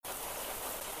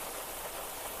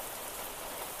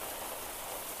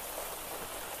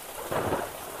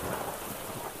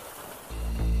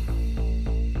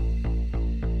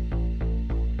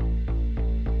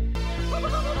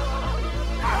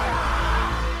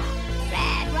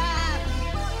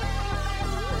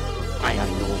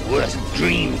worst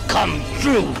dream come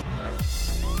true.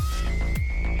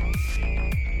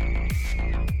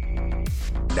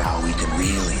 Now we can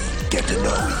really get to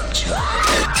know each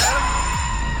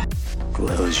other.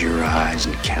 Close your eyes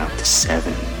and count to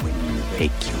 7. When you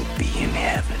wake, you'll be in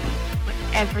heaven.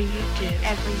 Whatever you do,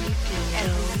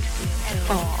 don't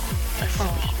fall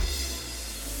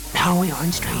asleep. Now we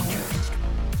aren't strangers.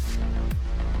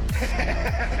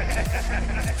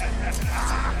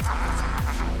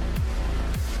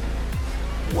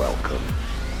 Welcome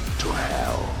to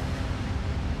hell.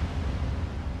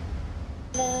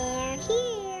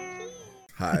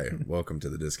 Hi, welcome to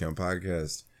the Discount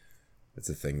Podcast. It's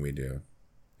a thing we do,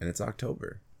 and it's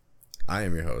October. I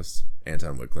am your host,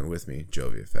 Anton Wicklund. With me,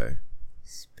 Jovia Faye.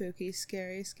 Spooky,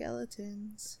 scary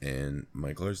skeletons. And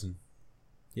Mike Larson.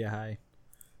 Yeah, hi.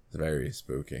 It's very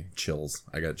spooky. Chills.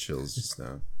 I got chills just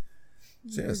now.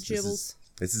 So yes,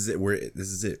 this is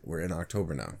it. We're in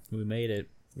October now. We made it.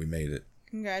 We made it.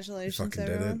 Congratulations, We fucking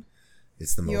everyone. did it.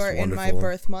 It's the most You're wonderful. in my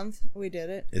birth month. We did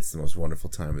it. It's the most wonderful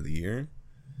time of the year.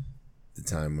 The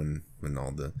time when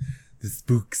all the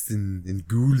spooks and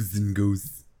ghouls and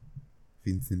ghosts.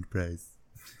 Vincent Price.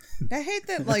 I hate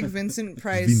that, like, Vincent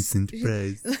Price. Vincent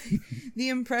Price. The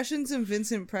impressions of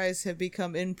Vincent Price have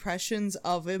become impressions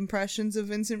of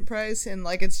Vincent Price, and,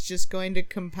 like, it's just going to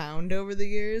compound over the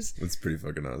years. It's pretty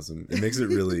fucking awesome. It makes it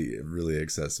really, really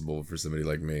accessible for somebody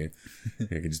like me. I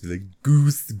can just be like,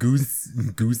 gooses,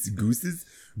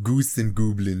 goose and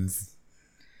goblins.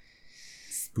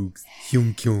 Spooks,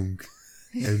 hyung,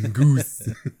 and goose.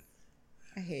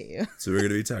 I hate you. So we're going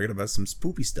to be talking about some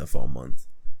spoopy stuff all month.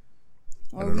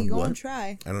 Or we gonna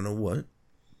try. I don't know what,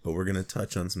 but we're gonna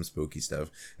touch on some spooky stuff.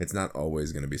 It's not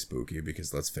always gonna be spooky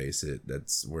because let's face it,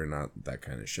 we're not that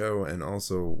kind of show, and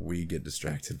also we get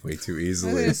distracted way too I was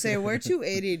easily. gonna say, we're too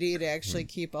ADD to actually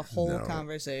keep a whole No,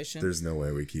 conversation. There's no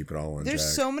way we keep it all on There's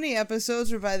track. so many episodes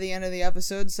where by the end of the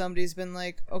episode, somebody's been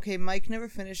like, okay, Mike never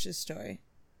finished his story.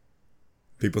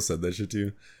 People said that shit to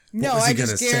you. No, was he I just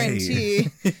gonna say? guarantee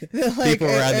that, like, People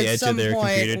were on the at edge some of their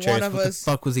point, computer one chairs. of What the us,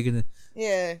 fuck was he gonna...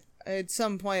 yeah, at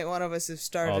some point, one of us has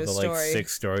started All a the, story. like,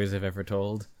 6 stories I've ever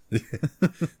told.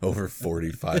 Over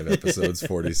 45 episodes,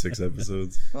 46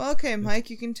 episodes. Well, okay, Mike,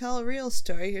 you can tell a real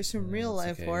story. Here's some real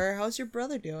life okay. horror. How's your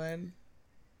brother doing?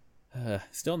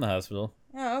 Still in the hospital.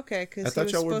 Oh, okay, I because he thought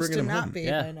was y'all were supposed to bringing him not home. be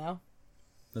Yeah. by now.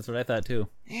 That's what I thought, too.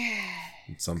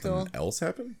 Something Cool. else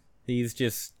happened? He's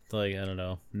just, like, I don't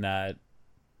know, not...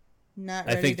 Not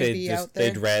I ready think to be out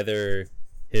there. they'd rather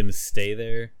him stay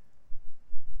there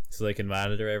so they can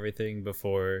monitor everything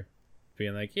before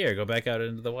being like, here, go back out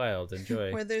into the wild,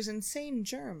 enjoy. Where there's insane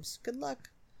germs. Good luck.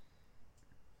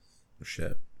 Oh,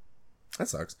 shit. That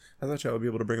sucks. I thought y'all would be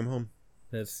able to bring him home.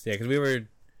 That's because we were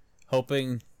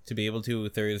hoping to be able to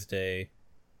Thursday,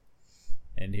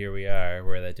 and here we are,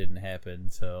 where that didn't happen.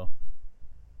 So,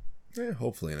 Yeah,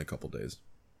 hopefully in a couple days.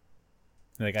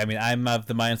 like, I mean, I'm of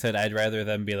the mindset I'd rather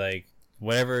them be like,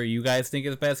 whatever you guys think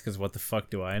is best, because what the fuck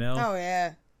do I know? Oh,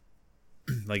 yeah.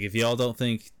 Like, if y'all don't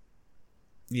think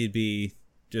he'd be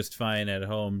just fine at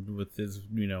home with his,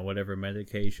 whatever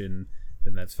medication,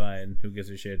 then that's fine. Who gives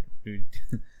a shit?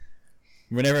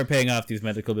 We're never paying off these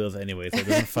medical bills anyway, so it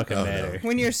doesn't fucking Oh, no. matter.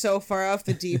 When you're so far off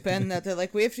the deep end that they're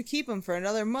like, we have to keep him for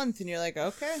another month, and you're like,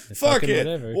 okay. It's Fuck fucking it.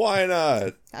 whatever. Why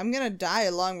not? I'm gonna die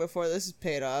long before this is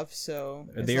paid off, so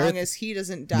as The long Earth- as he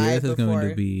doesn't The die Earth is before... going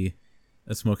to be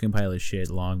a smoking pile of shit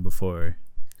long before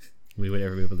we would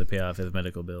ever be able to pay off his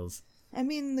medical bills. I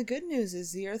mean, the good news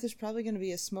is the Earth is probably going to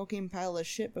be a smoking pile of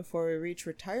shit before we reach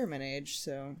retirement age,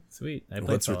 so... Sweet. I played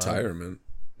What's Fallout. retirement?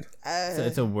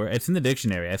 It's a word. It's in the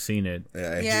dictionary. I've seen it. Yeah,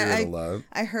 I Yeah, hear it a lot.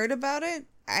 I heard about it.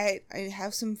 I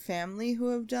have some family who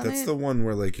have done That's it. the one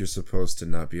where, like, you're supposed to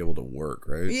not be able to work,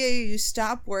 right? Yeah, you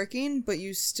stop working, but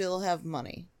you still have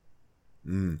money.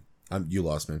 You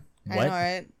lost me. I What? know,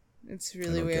 right? It's I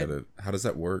really don't weird. get it. How does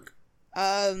that work? They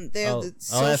have the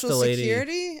I'll ask social the lady-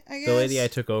 security, I guess. The lady I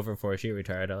took over for, she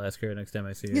retired. I'll ask her next time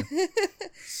I see her.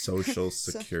 Social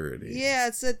Security. Yeah,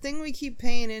 it's that thing we keep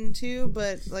paying into,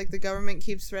 but like the government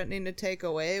keeps threatening to take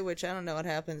away, which I don't know what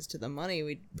happens to the money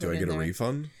we put Do I in get a there.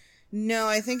 refund? No,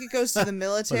 I think it goes to the What a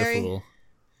military. fool.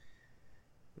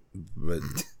 But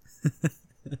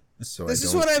so This I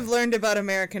is don't, what I've learned about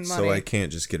American money. So I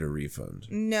can't just get a refund.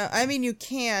 No, I mean you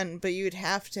can, but you'd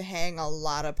have to hang a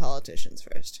lot of politicians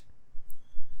first.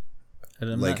 And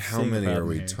I'm Like, not how seeing a many are problem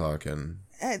we here. talking?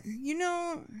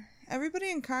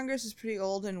 Everybody in Congress is pretty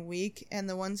old and weak, and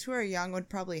the ones who are young would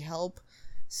probably help.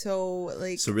 So,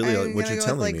 like, So really, I'm what gonna you're go with,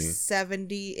 telling like me-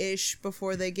 70-ish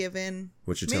before they give in.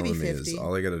 What you're Maybe telling me 50. is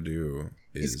all I gotta do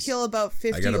Is is kill about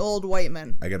 50 gotta- old white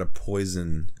men. I gotta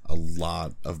poison a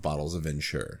lot of bottles of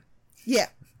Ensure. Yeah.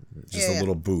 Just a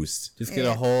little boost. Just get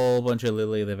a whole bunch of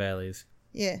Lily of the Valleys.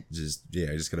 Yeah. Just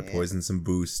gotta poison some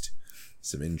Boost,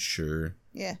 some Ensure,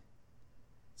 Yeah.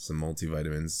 some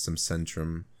multivitamins, some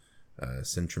Centrum,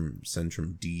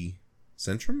 Centrum D.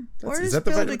 Centrum? Or Is just that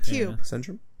the build a vitamin? cube.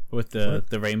 Centrum? With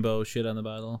the rainbow shit on the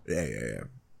bottle. Yeah.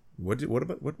 What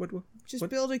about what? Just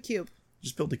build a cube.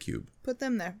 Just build a cube. Put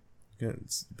them there. Yeah,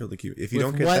 build a cube. If you With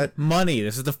don't get what that, money?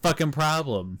 This is the fucking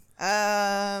problem.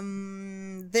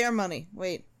 Their money.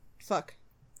 Wait. Fuck.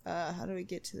 How do we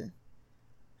get to the...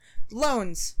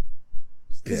 Loans.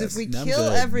 Because if we I'm kill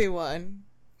good. everyone,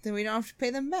 then we don't have to pay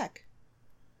them back.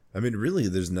 I mean, really,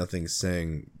 there's nothing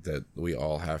saying that we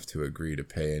all have to agree to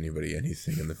pay anybody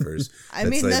anything in the first. I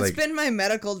mean, that's been my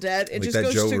medical debt. It like just that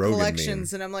goes Joe to Rogan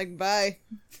collections, meme. and I'm like, bye.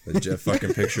 The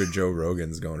fucking picture of Joe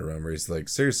Rogan's going around where he's like,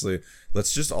 seriously,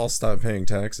 let's just all stop paying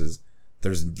taxes.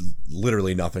 There's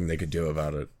literally nothing they could do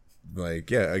about it. Like,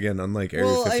 yeah, again, unlike Area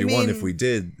Well, 51, if mean- we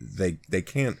did, they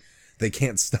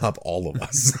can't stop all of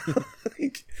us.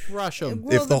 Like, Rush them.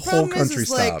 Well, if the whole problem country like,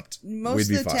 stopped, most we'd of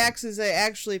be the fine. taxes I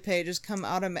actually pay just come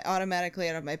automatically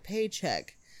out of my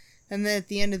paycheck. And then at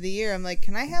the end of the year, I'm like,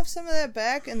 can I have some of that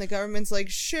back? And the government's like,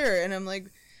 sure. And I'm like,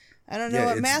 I don't know Yeah,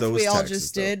 what it's math those we all taxes,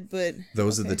 just though. did, but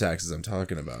Those are okay. the taxes I'm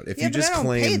talking about. If Yeah, you but I just don't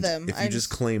pay claimed, them. if I you just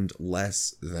just- claimed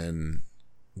less than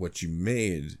what you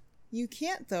made, you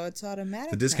can't though. It's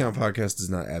automatic. the Discount now. Podcast does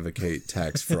not advocate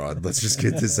tax fraud. Let's just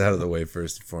get this out of the way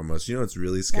first and foremost. You know what's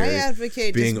really I scary?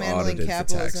 advocate Being dismantling audited for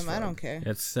tax capitalism. I fraud. don't care.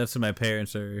 That's what my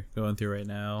parents are going through right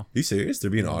now. Are you serious?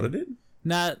 They're being audited?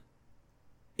 Not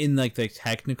in like the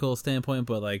technical standpoint,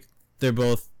 but like they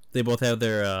both have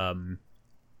their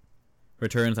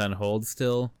returns on hold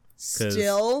still.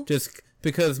 Still, Just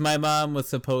because my mom was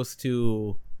supposed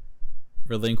to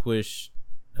relinquish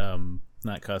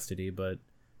not custody but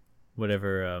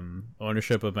whatever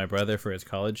ownership of my brother for his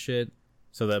college shit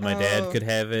so that my dad Oh. could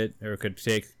have it or could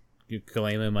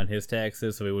claim him on his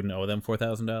taxes so we wouldn't owe them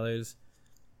 $4,000.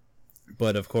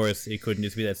 But of course it couldn't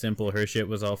just be that simple. Her shit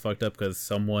was all fucked up because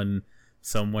someone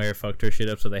somewhere fucked her shit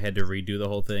up, so they had to redo the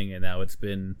whole thing, and now it's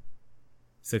been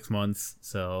 6 months.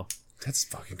 So That's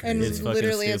fucking and crazy. It's fucking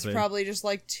literally, it's stupid. probably just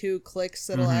like 2 clicks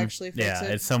that'll actually fix yeah,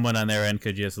 it. it's someone on their end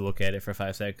could just look at it for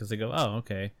 5 seconds. They go, "Oh,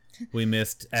 okay, we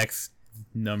missed X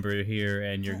number here,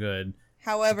 and you're good."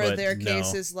 However, but their no.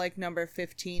 case is like number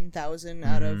 15,000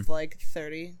 out of like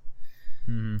 30.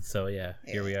 So yeah,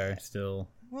 here we are Yeah. still.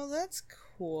 Well, that's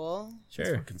cool.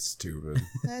 Sure. Fucking stupid.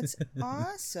 That's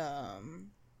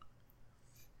awesome.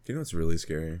 You know what's really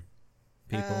scary?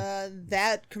 People.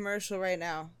 That commercial right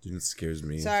now. You know what scares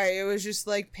me? Sorry, it was just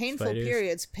like painful Spiders?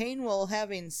 periods. Pain while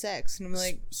having sex. And I'm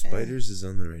like, Spiders is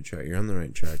on the right track. You're on the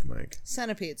right track, Mike.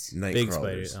 centipedes. Night Big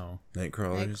crawlers. spider. Oh, Night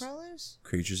crawlers. Nightcrawlers?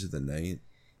 Creatures of the night.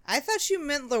 I thought you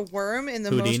meant the worm in the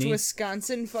Houdini? most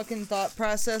Wisconsin fucking thought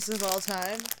process of all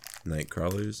time. Night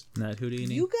crawlers. not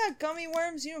Houdini. You got gummy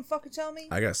worms? You don't fucking tell me?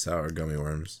 I got sour gummy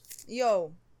worms.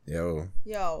 Yo, Yo.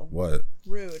 what? What?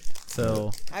 Rude.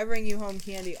 So, I bring you home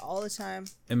candy all the time.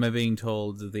 am I being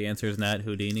told that the answer is not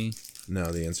Houdini?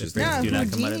 No, the answer's Things No, do not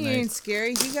come out at Houdini night. ain't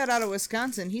scary. He got out of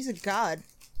Wisconsin. He's a god.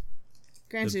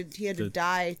 Granted, he had to the-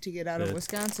 die to get out of the-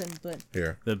 Wisconsin, but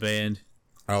Here. The band.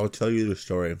 I'll tell you the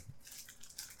story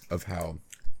of how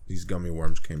these gummy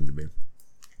worms came to be.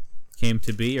 Came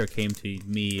to be or came to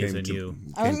me as in to, you?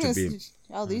 I was Came gonna to be. say,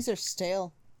 oh, these are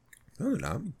stale. No, they're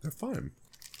not. They're fine.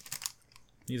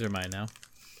 These are mine now.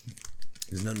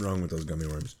 There's nothing wrong with those gummy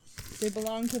worms. They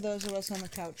belong to those of us on the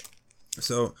couch.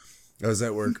 So I was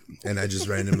at work and I just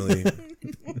randomly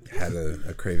had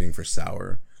a craving for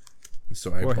sour.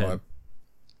 So Warhead.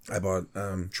 I bought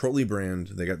Trolley brand.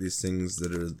 They got these things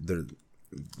they're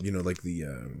you know, like the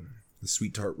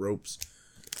sweet tart ropes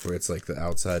where it's like the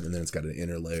outside and then it's got an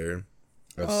inner layer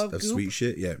of goop? sweet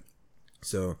shit. Yeah.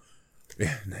 So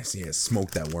yeah, nice. Yeah,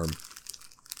 smoke that worm.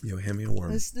 Yo, hand me a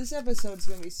worm. This episode's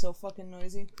gonna be so fucking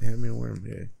noisy. Hand me a worm.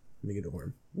 Yeah, let me get a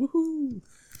worm. Woohoo!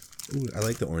 Ooh, I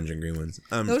like the orange and green ones.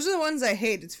 Those are the ones I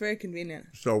hate. It's very convenient.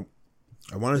 So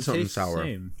I wanted something Tastes the sour.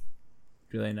 same.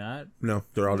 Do they not? No,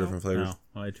 they're all different flavors.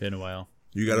 No. Oh, it's been a while.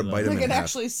 You gotta bite them Like in it half.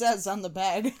 actually says on the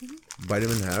bag. Bite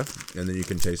them in half, and then you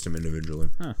can taste them individually.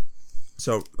 Huh.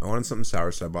 So I wanted something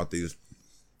sour, so I bought these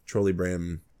Trolley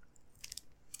brand,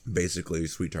 basically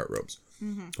sweet tart ropes.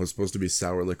 It was supposed to be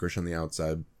sour licorice on the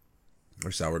outside,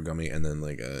 or sour gummy, and then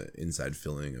like a inside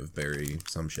filling of berry,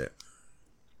 some shit.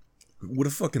 What a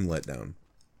fucking letdown!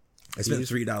 I spent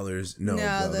 $3. No, the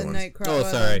other the ones. Nightcrawler. Oh,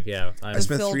 sorry. Yeah. I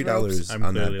spent filled $3 I'm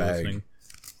on that clearly bag, listening.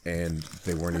 and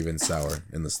they weren't even sour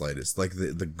in the slightest. Like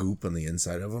the goop on the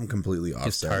inside of them completely Just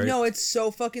offset. tart. No, it's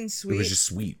so fucking sweet. It was just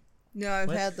sweet. No, I've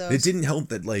What? had those. It didn't help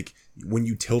that like when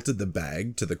you tilted the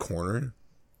bag to the corner,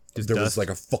 Just there was dust? like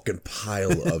a fucking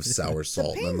pile of sour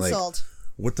salt. And I'm Pain like, salt.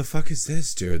 what the fuck is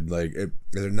this, dude? Like,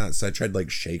 they're not. So I tried like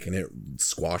shaking it,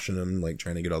 squashing them, like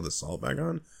trying to get all the salt back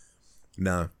on.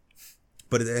 Nah,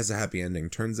 but it has a happy ending.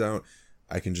 Turns out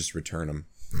I can just return them.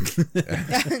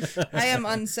 I am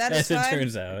As it unsatisfied.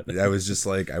 turns out. I was just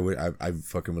like, I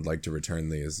fucking would like to return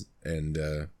these, and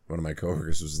one of my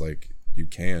coworkers was like, you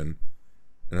can,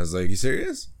 and I was like, you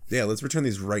serious? Yeah, let's return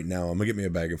these right now. I'm gonna get me a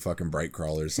bag of fucking Bright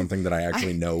Crawlers, something that I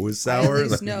actually know is I sour. at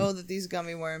least Like, know that these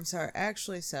gummy worms are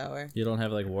actually sour. You don't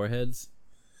have like warheads?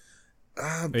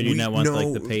 Or do we- you not want no,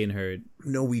 like the pain hurt?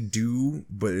 No, we do,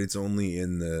 but it's only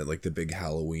in the like the big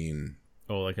Halloween.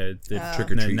 Oh, like the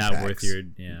Trick or treat not packs. worth your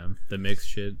the mixed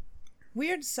shit.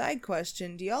 Weird side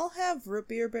question. Do y'all have root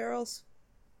beer barrels?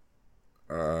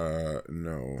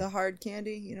 No. The hard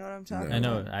candy? You know what I'm talking No. I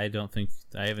about? know. I don't think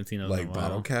I haven't seen those in a Like while.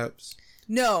 bottle caps.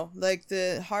 No, like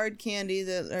the hard candy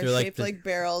that are They're like shaped the- like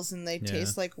barrels and they Yeah.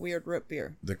 taste like weird root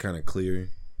beer. They're kind of clear,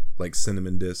 like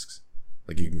cinnamon discs.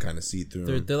 Like you can kind of see through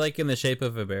them. They're like in the shape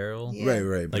of a barrel. Yeah.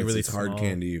 Right. But Like it's, really it's hard small,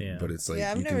 candy, yeah. but it's like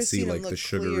Yeah, I've you never can see seen them like look the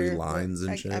sugary clear, lines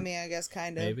and I, shit. I mean, I guess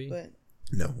kind of, Maybe. but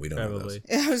No, we don't have Probably.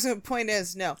 those. I was the point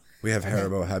is no. We have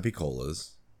Haribo Happy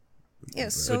Colas. Yeah,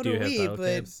 so But do you have we, bottle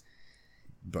but caps?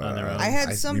 But On their own. I had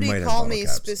we somebody might have call bottle me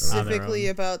caps. I don't know. specifically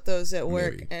about those at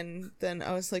work, Maybe. and then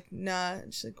I was like, nah.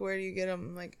 She's like, where do you get them?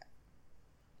 I'm like,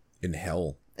 In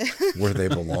hell, where they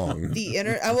belong. the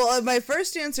internet. Well, my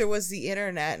first answer was the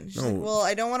internet. And she's No. like, well,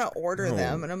 I don't want to order No.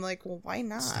 them, and I'm like, well, why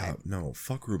not? Stop. No,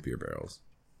 fuck root beer barrels.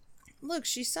 Look,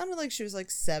 she sounded like she was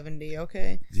like 70.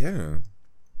 Okay, Yeah.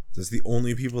 That's the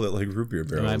only people that like root beer Am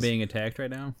barrels. I being attacked right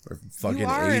now? are fucking you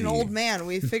are 80. an old man.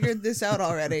 We figured this out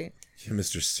already. Yeah,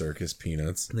 Mr. Circus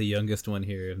Peanuts. The youngest one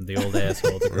here, the old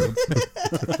asshole. of the group.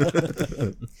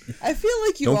 I feel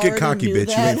like you Don't already get cocky, knew bitch.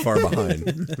 that. You ain't far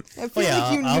behind. I feel Oh yeah,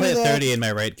 like you I'll knew hit that. 30 and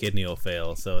my right kidney will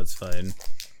fail, so it's fine.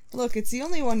 Look, it's the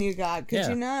only one you got. Could Yeah.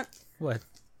 you not? What?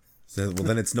 So, well,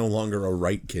 then it's no longer a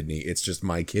right kidney. It's just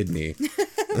my kidney.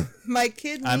 My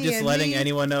kidney. I'm just and letting me.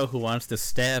 anyone know who wants to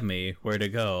stab me where to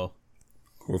go.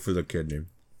 Go for the kidney.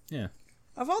 Yeah.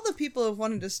 Of all the people who've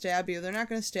wanted to stab you, they're not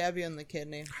going to stab you in the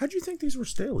kidney. How'd you think these were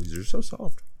stale? These are so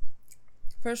soft.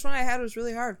 First one I had was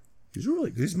really hard.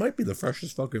 These might be the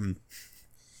freshest fucking.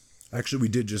 Actually, we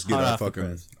did just get Hot our off the fucking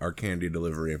press. our candy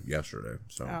delivery yesterday,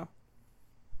 so Oh.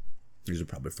 these are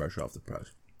probably fresh off the press.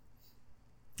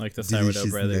 Like the sourdough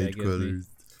bread that I give me.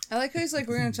 I like how he's like,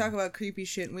 we're going to talk about creepy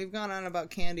shit, and we've gone on about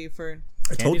candy for...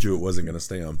 I told you it wasn't gonna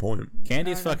stay on point.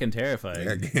 Candy's fucking terrifying.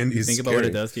 Yeah, candy's Think about what scary.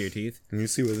 it does to your teeth. And you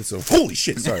see what it's. Holy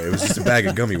shit! Sorry, it was just a bag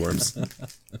of gummy worms.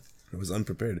 I was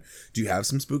unprepared. Do you have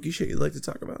some spooky shit you'd like to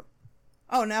talk about?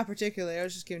 Oh, not particularly. I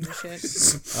was just giving you shit.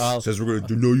 Says we're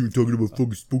gonna know you talking about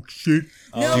fucking spooky shit.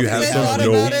 No, Do you because have I thought some?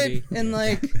 about No. it, and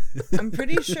like, I'm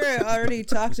pretty sure I already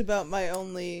talked about my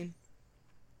only,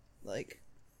 like,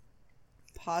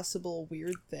 possible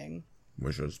weird thing.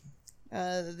 Which was.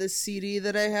 The CD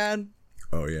that I had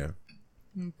Oh yeah.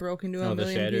 broke into a Oh, the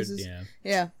million shattered. pieces. Yeah.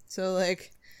 Yeah, so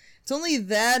like, it's only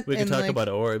that. We can and talk like, about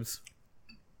orbs.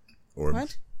 Or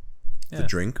what? the Yeah.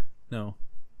 drink. No.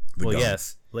 The Well, gum.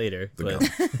 yes, later, The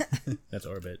but that's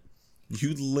orbit.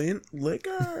 You lint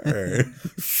liquor. Who are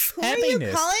you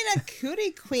Happiness. calling a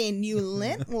cootie queen? You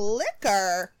lint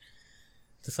liquor.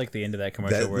 Just like the end of that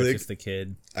commercial That where it's lick- just the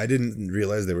kid. I didn't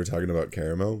realize they were talking about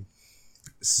caramel.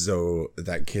 So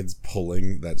that kid's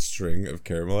pulling that string of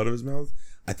caramel out of his mouth.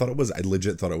 I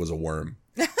legit thought it was a worm.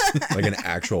 Like an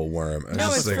actual worm. I was No,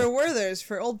 just it's like, for Werther's,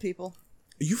 for old people.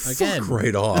 you Again. fuck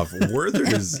right off.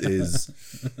 Werther's is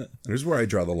here's where I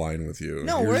draw the line with you.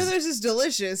 No, Here's- Werther's is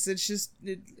delicious. It's just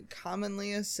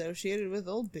commonly associated with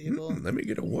old people. Let me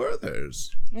get a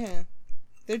Werther's. Yeah.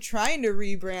 They're trying to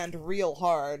rebrand real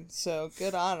hard, so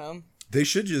good on them. They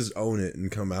should just own it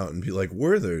and come out and be like,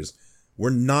 Werther's, we're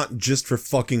not just for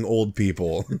fucking old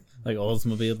people. Like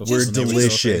Oldsmobile. Before We're the Oldsmobile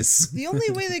delicious. The only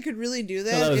way they could really do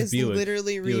that that was is Buick.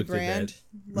 literally Buick did rebrand,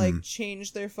 that. like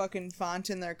change their fucking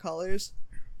font and their colors.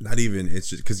 Not even, it's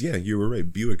just, because yeah, you were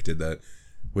right. Buick did that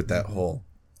with that whole.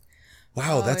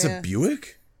 Wow, that's yeah. a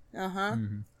Buick? Uh-huh.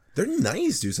 They're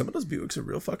nice, dude. Some of those Buicks are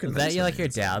real fucking Was nice. that on like the your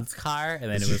inside. dad's car,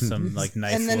 and then it was some like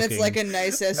nice. And then it's like a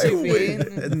nice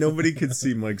SUV. Nobody could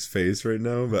see Mike's face right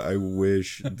now, but I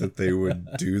wish that they would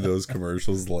do those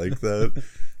commercials like that,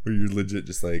 where you're legit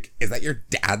just like, "Is that your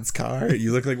dad's car?"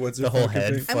 You look like what's her The whole fucking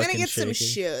head. thing? I'm gonna fucking get some shaking.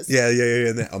 shoes. Yeah.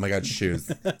 And then, oh my god,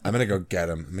 shoes! I'm gonna go get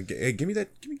them. Hey, give me that.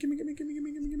 Give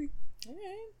me. Alright.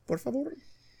 Por favor.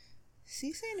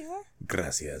 Si, senor.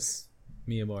 Gracias.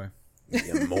 Mi amor. Mi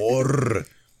amor.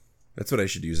 That's what I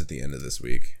should use at the end of this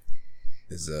week.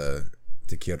 Is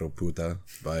Te Quiero Puta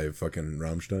by fucking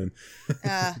Rammstein.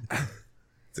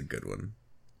 It's a good one.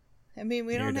 I mean,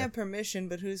 we You're don't dead. have permission,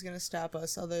 but who's gonna stop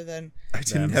us other than? I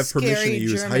didn't have permission Scary to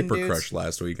use German Hyper dudes. Crush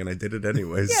last week, and I did it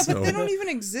anyways. Yeah, so. but they don't even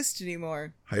exist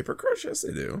anymore. Hyper Crush, yes,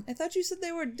 they do. I thought you said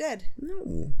they were dead.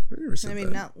 No, I never said I mean,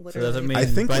 that. not So literally. does it mean, I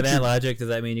think by what that you- logic, does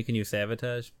that mean you can use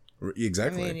sabotage?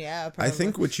 Exactly. I mean, yeah, I probably.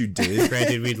 think what you did.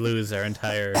 Granted, we'd lose our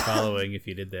entire following if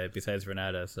you did that, besides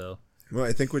Renata, so... Well,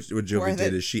 I think what Jovi Worth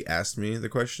did it. is she asked me the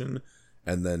question,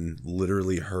 and then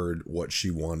literally heard what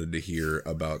she wanted to hear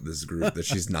about this group that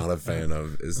she's not a fan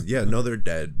of. Is no, they're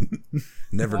dead,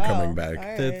 never Wow, coming back.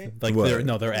 all The- right. like,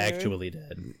 What? they're actually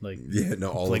dead. Like, Yeah, no,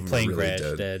 all like of them plane are really crash,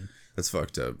 dead. dead. That's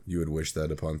fucked up. You would wish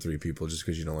that upon 3 people just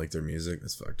because you don't like their music.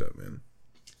 That's fucked up, man.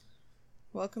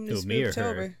 Welcome to Who, me or her?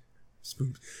 Spooktober.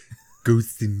 Spook.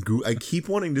 Ghosts and goose. I keep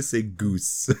wanting to say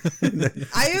goose.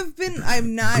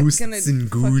 I'm not Ghosts gonna and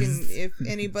fucking. goose. If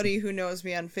anybody who knows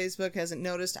me on Facebook hasn't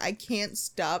noticed, I can't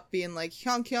stop being like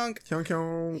honk honk Kyonk,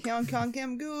 kyonk. honk honk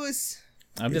am goose.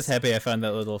 I'm just happy I found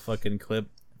that little fucking clip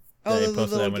that Oh, I the posted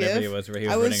little on whenever gif. he was, where he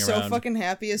was I running was so around. fucking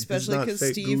happy, especially not because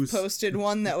fake Steve goose. posted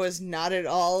one that was not at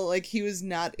all like he was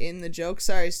not in the joke.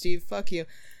 Sorry, Steve. Fuck you.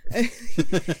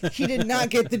 He did not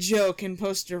get the joke and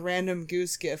posted a random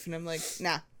goose gif, and I'm like,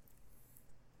 nah.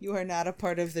 You are not a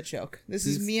part of the joke. This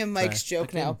is He's me and Mike's fine.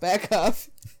 joke now. Back off.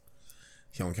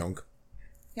 Kyonk, kyonk.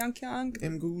 Honk honk.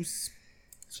 M goose.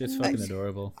 It's just fucking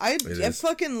adorable. I is.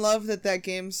 fucking love that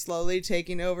game's slowly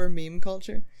taking over meme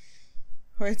culture.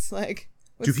 Where it's like,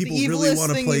 Do what's the people really evilest want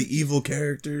to thing play you- evil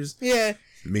characters? Yeah,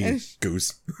 Me, And-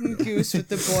 goose. Goose with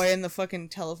the boy in the fucking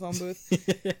telephone booth.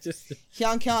 just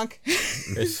Honk honk.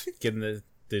 just getting the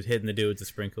hitting the dude with the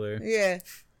sprinkler. Yeah.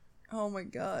 Oh my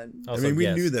god. Also, I mean, we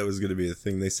yes. knew that was going to be a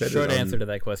thing. They said Short it on, answer to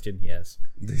that question: yes.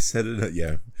 They said it.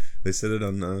 Yeah, they said it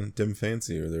on Dim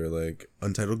Fancy, where they're like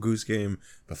Untitled Goose Game.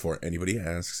 Before anybody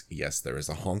asks, yes, there is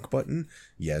a honk button.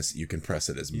 Yes, you can press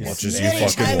it as much as you Many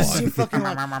fucking times as you want. fucking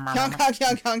want. Honk honk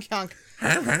honk honk honk.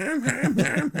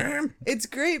 It's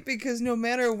great because no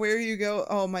matter where you go,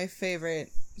 oh my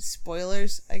favorite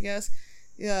spoilers, I guess.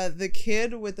 Yeah, the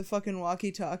kid with the fucking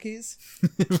walkie-talkies.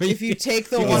 If you take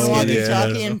the one Oh,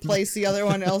 walkie-talkie yeah. and place the other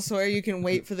one elsewhere, you can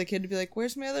wait for the kid to be like,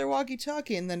 "Where's my other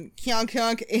walkie-talkie?" And then kyonk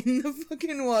kyonk in the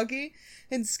fucking walkie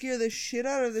and scare the shit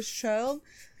out of this child.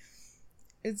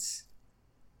 It's.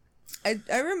 I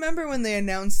remember when they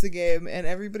announced the game and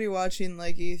everybody watching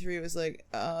like E3 was like,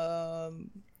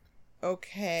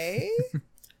 okay.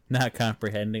 Not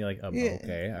comprehending, like, Yeah.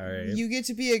 okay, all right. You get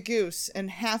to be a goose, and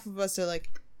half of us are like,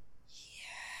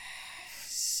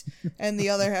 yes. And the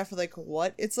other half are like,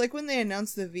 what? It's like when they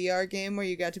announced the VR game where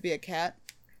you got to be a cat,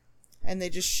 and they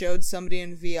just showed somebody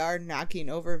in VR knocking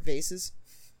over vases.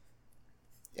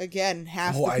 Again,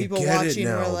 half Oh, the I people get it watching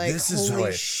were now. like, This is holy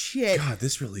why- shit. God,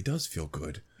 this really does feel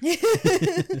good.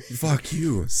 Fuck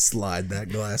you. Slide that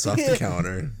glass off the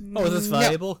counter. Oh, is this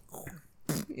valuable?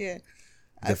 Yeah.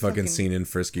 The fucking scene in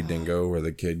Frisky Dingo where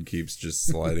the kid keeps just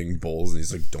sliding bowls and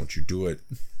he's like, "Don't you do it.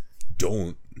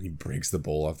 Don't." He breaks the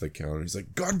bowl off the counter. He's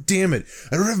like, "God damn it.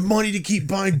 I don't have money to keep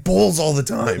buying bowls all the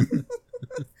time."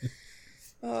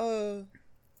 Oh,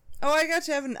 I got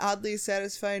to have an oddly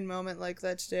satisfying moment like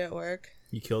that today at work.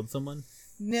 You killed someone?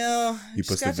 No, I You just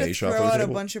pushed got the to vase off throw the out a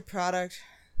table? bunch of product.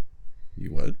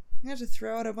 You what? I had to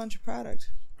throw out a bunch of product.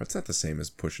 That's not the same as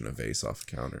pushing a vase off a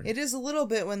counter. It is a little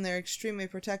bit when they're extremely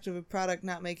protective of product,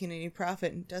 not making any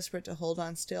profit, and desperate to hold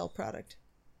on stale product.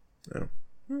 Oh.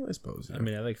 Well, I suppose. Yeah. I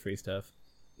mean, I like free stuff.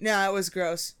 Nah, it was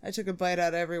gross. I took a bite out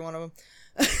of every one of them.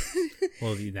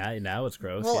 Well, now it's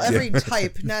gross. Well, yeah. every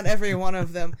type, not every one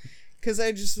of them. Because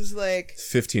I just was like,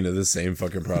 15 of the same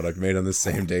fucking product made on the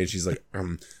same day. And she's like,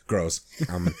 gross,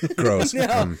 gross,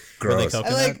 No. gross.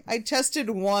 Coconut? I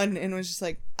tested one and was just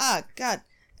like, God.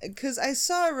 Because I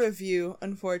saw a review,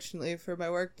 unfortunately, for my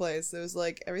workplace that was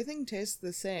like, everything tastes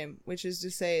the same, which is to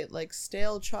say, like,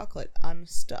 stale chocolate on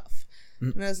stuff.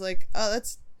 And I was like, oh,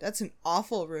 that's an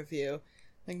awful review.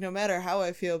 Like, no matter how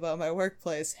I feel about my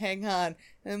workplace, hang on.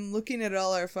 And I'm looking at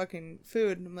all our fucking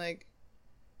food, and I'm like,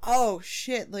 oh,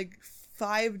 shit, like,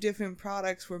 5 different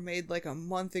products were made, like, a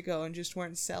month ago and just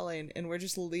weren't selling, and we're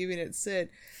just leaving it sit.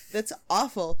 That's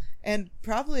awful, and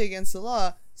probably against the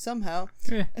law, somehow.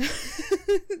 Eh.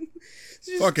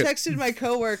 Just Fuck it. texted my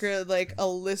coworker, like, a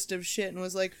list of shit and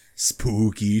was like,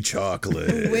 Spooky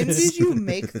chocolate. when did you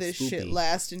make this shit Spoopy.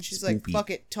 last? And she's like, Spoopy. fuck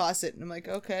it, toss it. And I'm like,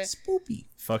 okay. Spoopy.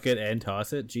 Fuck it and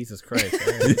toss it? Jesus Christ.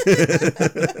 All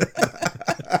right.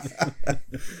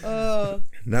 Oh,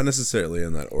 Not necessarily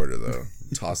in that order, though.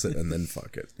 Toss it and then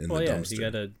fuck it in Well, the yeah, dumpster. you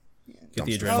gotta get the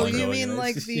Dumpster. adrenaline oh, going. you mean guys.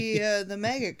 like the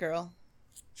maggot girl?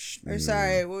 Or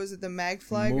sorry, what was it, the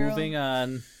magfly girl? Moving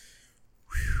on.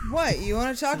 What? You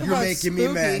want to talk You're about making spooky?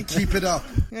 me mad. Keep it up.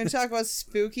 You want to talk about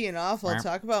spooky and awful?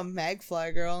 Talk about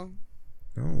Magfly Girl.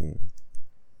 No,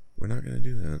 we're not gonna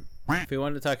do that. If we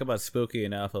want to talk about spooky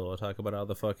and alpha, we'll talk about all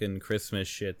the fucking Christmas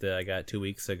shit that I got 2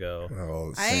 weeks ago.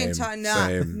 Oh, I ain't talking. Nah,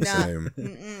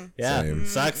 same. Yeah, Same.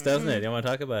 sucks, doesn't it? You want to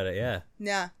talk about it? Yeah.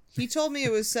 Nah. He told me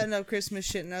it was setting up Christmas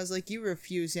shit, and I was like, "You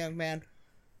refuse, young man."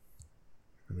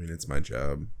 I mean, it's my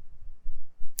job.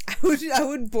 I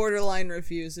would borderline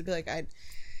refuse. I'd be like, I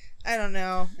don't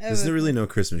know. There's really no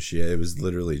Christmas shit. It was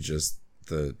literally just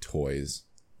the toys.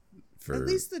 At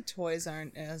least the toys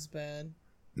aren't as bad.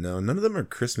 No, none of them are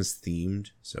Christmas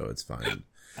themed, so it's fine.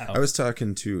 I was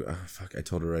talking to I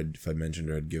told her if I mentioned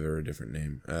her I'd give her a different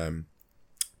name.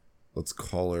 Let's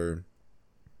call her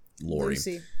Lori.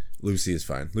 Lucy is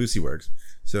fine. Lucy works.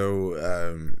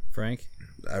 So Frank?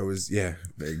 yeah,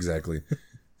 exactly.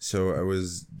 So I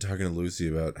was talking to Lucy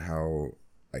about how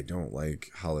I don't like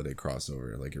holiday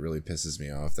crossover. Like, it really pisses me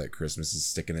off that Christmas is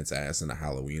sticking its ass into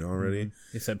Halloween already.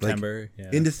 It's September.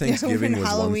 Like, into Thanksgiving was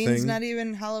Halloween's one thing. not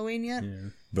even Halloween yet. Yeah.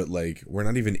 But like, we're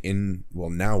not even in.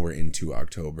 Well, now we're into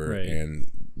October, Right.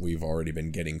 and we've already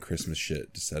been getting Christmas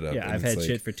shit to set up. Yeah, and I've it's had like,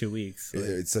 shit for 2 weeks.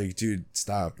 It's like, dude,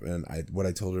 stop. And what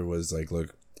I told her was like,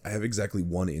 look, I have exactly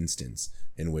one instance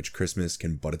in which Christmas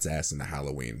can butt its ass into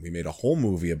Halloween. We made a whole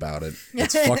movie about it.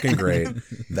 It's fucking great.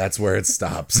 That's where it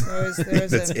stops.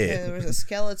 That's it. There was a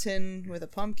skeleton with a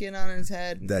pumpkin on his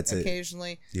head. That's it.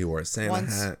 Occasionally. He wore a Santa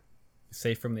Once. hat.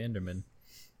 Safe from the Enderman.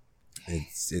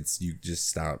 It's you just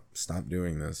stop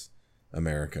doing this,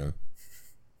 America.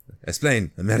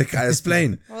 Explain, America,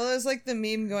 explain. Well, there's like the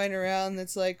meme going around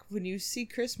that's like, when you see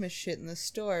Christmas shit in the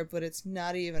store, but it's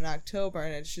not even October,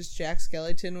 and it's just Jack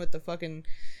Skellington with the fucking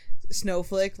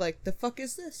snowflake. Like, the fuck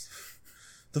is this?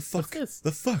 The fuck? this?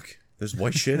 The fuck? There's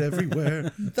white shit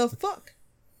everywhere. The fuck?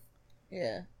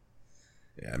 Yeah.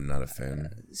 Yeah, I'm not a fan.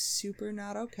 Super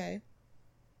not okay.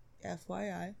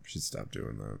 FYI. We should stop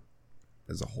doing that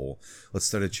as a whole. Let's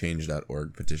start a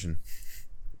change.org petition.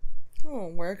 It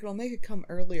won't work. It'll make it come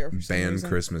earlier for some Ban reason.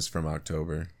 Christmas from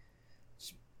October.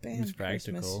 Ban It's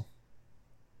practical.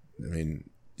 I mean,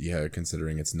 yeah,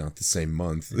 considering it's not the same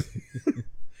month.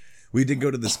 We did go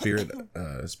to the Spirit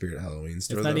Halloween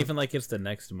store. It's not though. even like it's the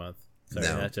next month. Sorry,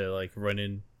 No. not to like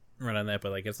run on that,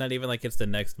 but like it's not even like it's the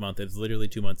next month. It's literally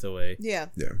 2 months away. Yeah.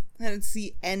 Yeah, And it's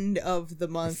the end of the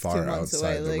month, far 2 months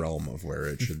outside away. the Like, realm of where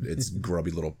it should. Its grubby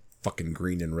little fucking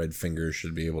green and red fingers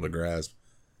should be able to grasp.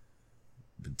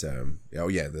 But oh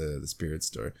yeah, the Spirit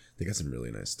store. They got some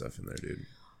really nice stuff in there, dude.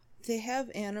 they have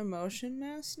Animotion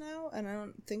masks now, and I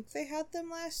don't think they had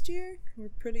them last year. We're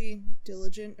pretty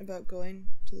diligent about going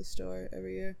to the store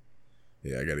every year.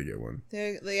 Yeah, I gotta get one.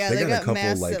 They got a got couple,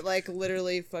 masks like- that like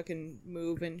literally fucking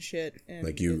move and shit. And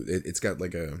Like it's got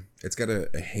a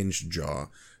hinged jaw,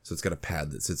 so it's got a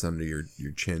pad that sits under your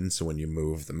chin. So when you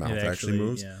move, the mouth It actually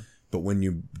moves. Yeah. But when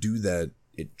you do that,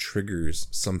 it triggers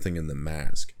something in the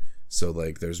mask. So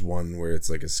like, there's one where it's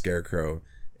like a scarecrow,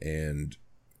 and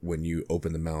when you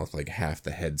open the mouth, like half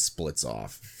the head splits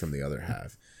off from the other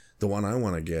half. The one I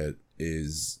want to get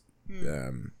is,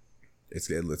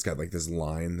 it's got like this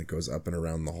line that goes up and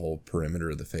around the whole perimeter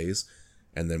of the face,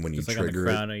 and then when It's you like on the trigger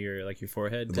crown it, of your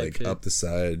forehead. Type like shit. up the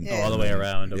side, Yeah. Oh, all the way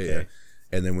around. Okay. yeah.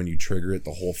 And then when you trigger it,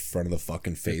 the whole front of the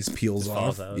fucking face peels Just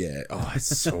off. falls out. Yeah. Oh,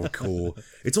 it's so cool.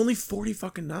 It's only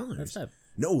 $40. That's not.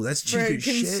 No, that's cheap for as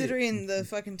shit. considering the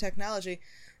fucking technology.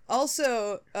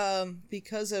 Also,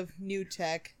 because of new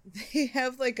tech, they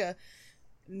have like a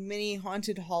mini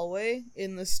haunted hallway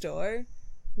in the store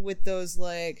with those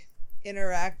like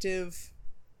interactive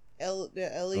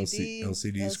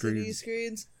LCD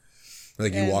screens.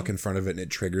 Like you and- walk in front of it and it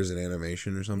triggers an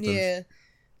animation or something. Yeah.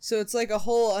 So it's like a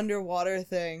whole underwater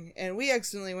thing. And we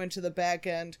accidentally went to the back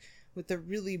end with the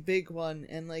really big one,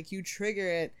 and like you trigger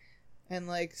it and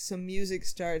like some music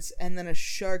starts and then a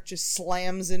shark just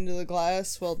slams into the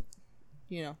glass, well,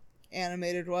 you know,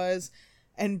 animated wise,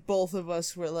 and both of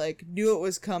us were like, knew it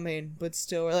was coming, but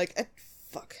still were like,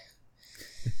 fuck.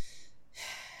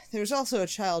 There was also a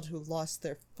child who lost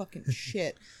their fucking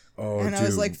shit. Oh, And dude. I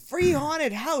was like, free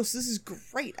haunted house, this is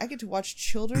great. I get to watch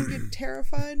children get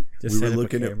terrified. Just We set were up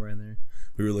looking a at- camera in there.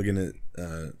 we were looking at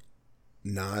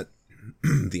not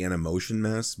the Animotion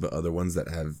masks, but other ones that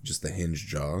have just the hinged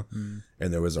jaw.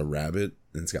 And there was a rabbit,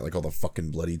 and it's got like all the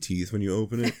fucking bloody teeth when you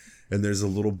open it. And there's a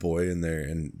little boy in there,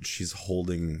 and she's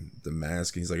holding the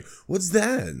mask, and he's like, "What's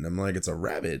that?" And I'm like, "It's a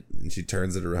rabbit." And she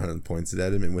turns it around and points it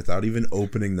at him, and without even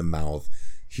opening the mouth,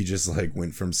 he just like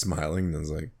went from smiling and was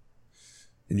like,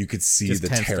 and you could see Just the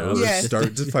tensed terror up. Yeah.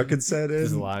 start to fucking set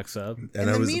Just in. locks up. And And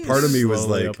I the was memes part of me was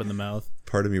Slowly like, open the mouth.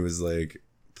 part of me was like,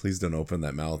 please don't open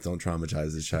that mouth. Don't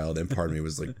traumatize the child. And part of me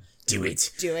was like, do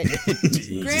it. Do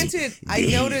it. Granted, I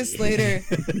noticed later,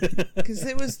 because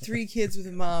it was 3 kids with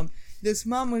a mom. This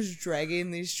mom was dragging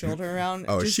these children around,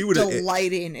 just she would've-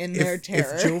 delighting in their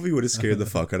terror. If Jovi would have scared the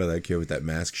fuck out of that kid with that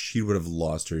mask, she would have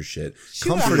lost her shit. She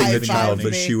would've Comforting the high-fived child,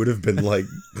 but me. she would have been like,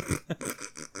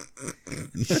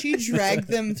 She dragged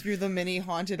them through the mini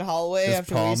haunted hallway Just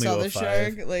after we palm saw me the with 5.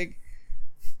 shark. Like,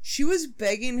 she was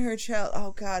begging her child.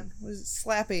 Oh God, was it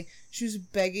Slappy? She was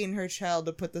begging her child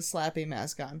to put the Slappy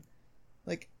mask on,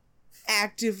 like,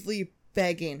 actively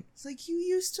begging. It's like, you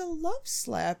used to love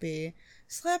Slappy.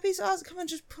 Slappy's awesome. Come on,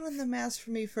 just put on the mask for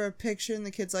me for a picture. And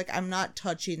the kid's like, I'm not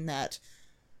touching that.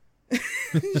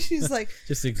 She's like,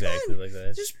 Just exactly like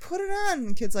that. just put it on. And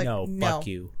the kid's like, no, no, fuck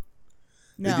you.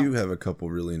 no. they do have a couple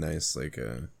really nice, like,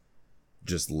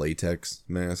 just latex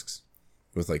masks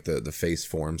with, like, the face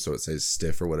form, so it says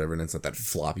stiff or whatever, and it's not that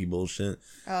floppy bullshit.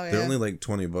 Oh yeah. They're only like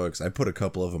 $20. I put a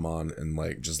couple of them on and,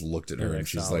 like, just looked at her, They're, and like,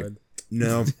 she's solid. like,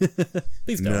 no,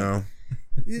 Please don't. no.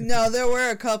 No, there were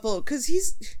a couple, because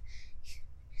his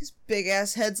big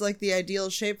ass head's like the ideal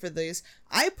shape for these.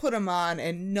 I put them on,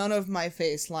 and none of my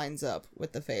face lines up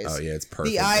with the face. Oh, yeah, it's perfect.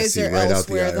 The I eyes see are right out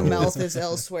elsewhere. The eye holes. mouth is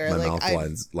elsewhere. My like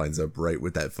mouth lines up right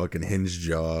with that fucking hinged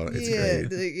jaw. It's yeah,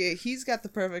 great. yeah, he's got the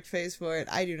perfect face for it.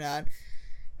 I do not.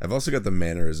 I've also got the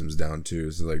mannerisms down too,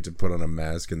 so like to put on a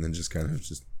mask and then just kind of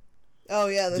just Oh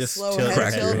yeah, the Just slow tilt head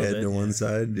crack head your tilt. a head little to bit. one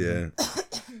side. Yeah,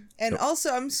 And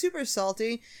also, I'm super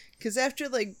salty because after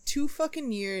like 2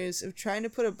 fucking years of trying to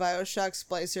put a Bioshock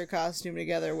Splicer costume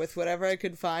together with whatever I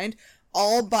could find,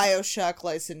 all Bioshock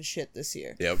licensed shit this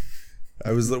year. yep.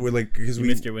 I was like because You we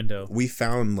missed your window. we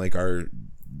found like our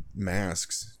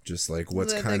masks, just like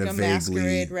what's Like kind a of vaguely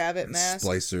masquerade rabbit mask.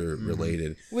 Splicer Mm-hmm.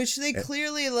 related. Which they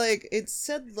clearly, like, it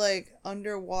said, like,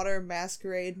 underwater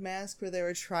masquerade mask where they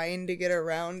were trying to get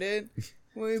around it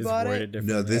when we Just bought worded it.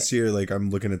 differently. No, this year like I'm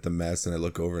looking at the mask and I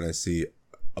look over and I see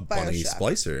a bunny Bioshock.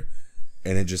 splicer,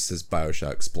 and it just says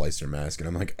Bioshock Splicer mask, and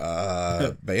I'm like,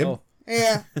 babe. Oh,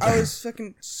 Yeah, I was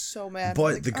fucking so mad. But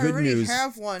Like, the I good already news-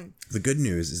 have one. The good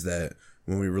news is that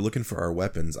when we were looking for our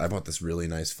weapons, I bought this really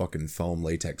nice fucking foam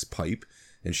latex pipe,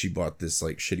 and she bought this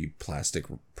like shitty plastic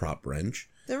prop wrench.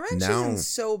 The wrench Now- isn't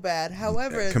so bad.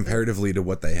 However, Comparatively to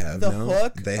what they have the now,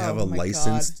 hook? they have Oh a my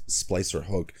licensed splicer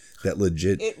hook that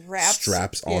legit It wraps-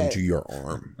 straps yeah. onto your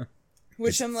arm.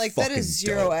 which it's I'm like, that fucking is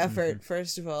zero dope. effort,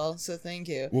 first of all, so thank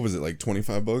you. What was it, like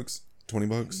 $25?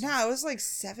 $20? No, it was like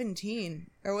 17.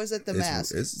 Or was it the it's,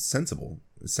 mask? It's sensible.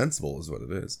 It's sensible is what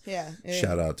it is. Yeah.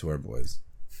 Shout out to our boys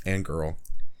and girl.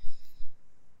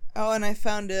 Oh, and I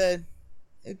found a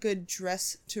good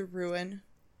dress to ruin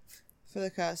for the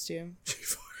costume.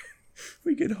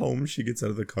 We get home, she gets out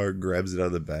of the car, grabs it out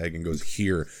of the bag, and goes,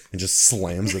 here, and just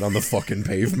slams it on the fucking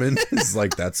pavement. It's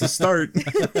like, that's a start.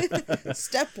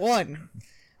 Step 1.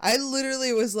 I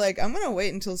literally was like, I'm gonna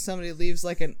wait until somebody leaves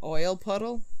like an oil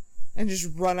puddle and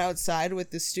just run outside with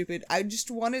this stupid. I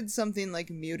just wanted something like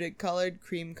muted colored,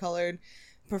 cream colored,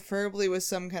 preferably with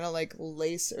some kind of like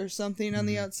lace or something on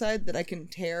the outside that I can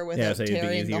tear without so it'd be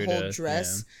tearing the easier whole to-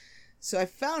 dress. So I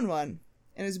found one.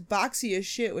 And it's boxy as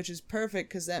shit, which is perfect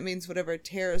because that means whatever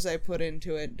tears I put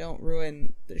into it don't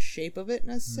ruin the shape of it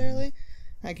necessarily.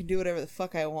 I can do whatever the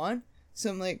fuck I want. So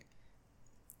I'm like,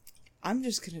 I'm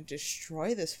just gonna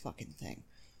destroy this fucking thing.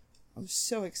 I'm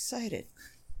so excited.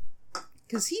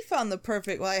 Because he found the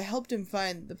perfect, well, I helped him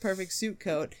find the perfect suit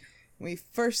coat when we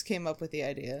first came up with the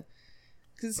idea.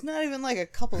 Because it's not even like a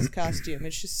couple's costume.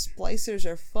 It's just splicers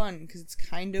are fun because it's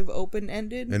kind of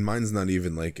open-ended. And mine's not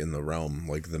even like in the realm.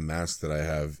 Like the mask that I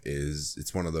have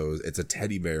it's one of those, it's a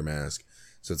teddy bear mask.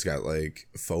 So it's got like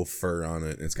faux fur on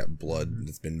it, and it's got blood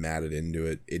that's been matted into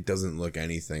it. It doesn't look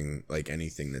anything like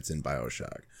anything that's in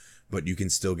Bioshock. But you can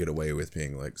still get away with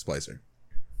being like Splicer.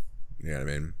 You know what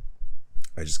I mean?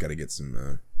 I just gotta get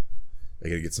some, I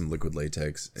gotta get some liquid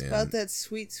latex. It's and about that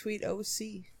sweet, sweet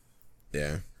OC.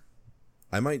 yeah.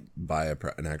 I might buy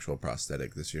an actual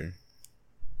prosthetic this year.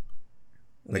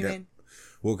 What do you Like, mean?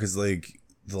 Well, because, like,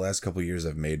 the last couple years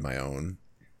I've made my own.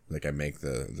 Like, I make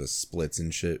the splits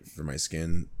and shit for my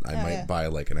skin. I might yeah. buy,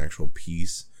 like, an actual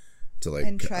piece to, like...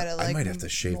 And try to, I like, might have to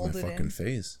shave my mold it fucking in.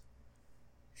 face.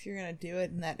 If you're gonna do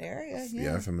it in that area, Yeah,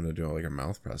 yeah. if I'm gonna do, like, a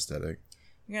mouth prosthetic.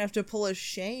 You're gonna have to pull a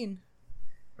Shane.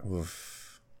 Oof.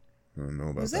 I don't know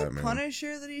about Was that, that man.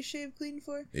 Punisher that he shaved clean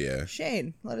for? Yeah.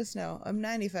 Shane, let us know. I'm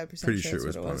 95% Pretty sure sure it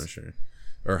was that's what Punisher.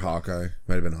 Or Hawkeye.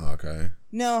 Might have been Hawkeye.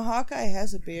 No, Hawkeye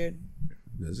has a beard.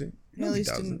 Does he? At No, he least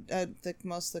doesn't. in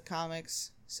most of the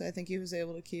comics. So I think he was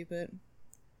able to keep it.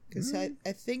 Because I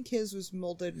think his was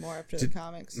molded more after the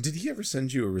comics. Did he ever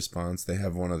send you a response? They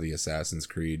have one of the Assassin's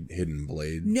Creed Hidden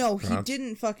Blade. No, prompts? he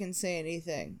didn't fucking say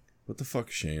anything. What the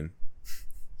fuck, Shane?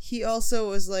 He also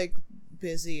was like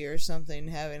busy or something,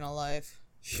 having a life.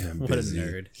 Yeah, What a busy.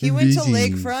 nerd. He went to Busy.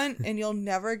 Lakefront, and you'll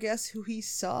never guess who he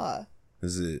saw.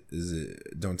 Is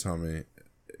it? Don't tell me.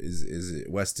 Is it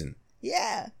Weston?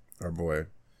 Yeah. Our boy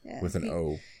Yeah. with an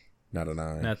O, not an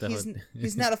I. Not the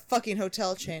He's not a fucking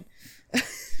hotel chain.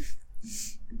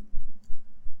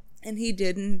 And he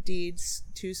did indeed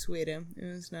to sweet him. It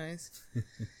was nice. At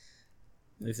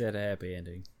least it had a happy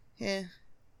ending. Yeah.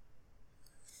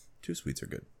 Two sweets are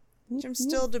good. Which I'm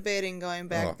still debating going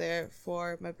back Oh. there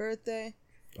for my birthday.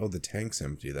 Oh, the tank's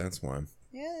empty. That's why.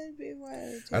 Yeah, that'd be why.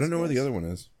 it I don't know where the tastes other one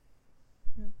is.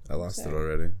 I lost it sorry.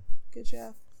 already. good. Good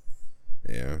job.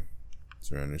 Yeah,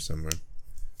 it's around here somewhere.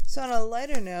 So on a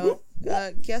lighter note,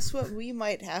 guess what we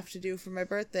might have to do for my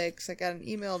birthday? Because I got an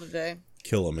email today.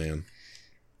 Kill a man.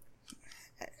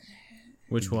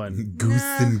 Which one?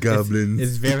 Ghosts and goblins.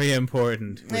 It's very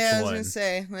important. Which Yeah, I was one? gonna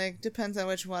say, like, depends on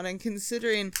which one. And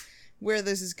considering where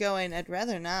this is going, I'd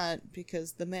rather not,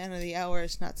 because the man of the hour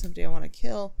is not somebody I want to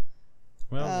kill.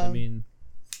 Well, I mean,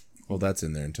 Well, that's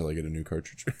in there until I get a new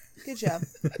cartridge. Good job.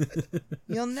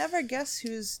 You'll never guess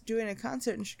who's doing a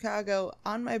concert in Chicago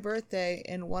on my birthday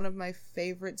in one of my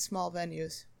favorite small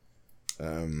venues.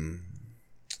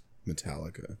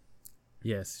 Metallica.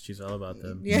 yes, she's all about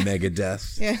them. Yeah.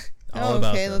 Megadeth. Yeah. All Oh,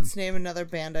 about okay, them. let's name another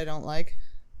band I don't like.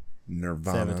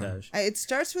 Nirvana. Sabotage. It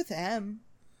starts with M.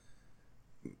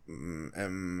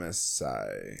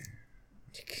 MSI.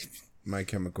 My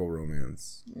Chemical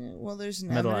Romance. Well, there's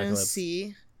an M and a Metalocalypse.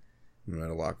 C.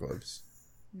 Metalocalypse.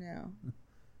 No.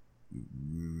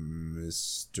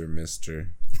 Mr.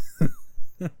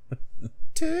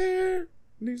 Tear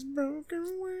these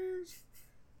broken wings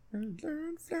and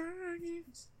learn flying.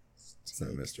 It's not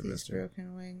Take Mr. these Mister.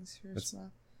 broken wings for a That's-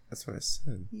 smile. That's what I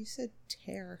said. You said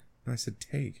tear. No, I said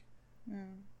take. No.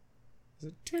 I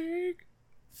said take.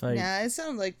 Fight. Nah, it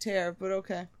sounded like tear, but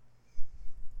okay.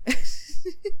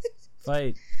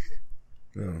 Fight.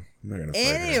 No, I'm not gonna fight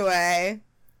her. Anyway,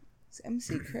 it's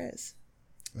MC Chris.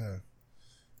 I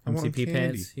want MCP candy.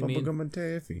 pants, you mean? Bubblegum and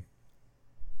taffy.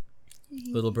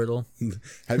 Little Brittle.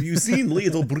 Have you seen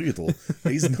Little Brittle?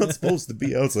 He's not supposed to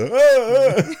be outside.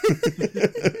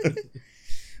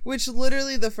 Which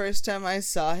literally the first time I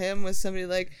saw him was somebody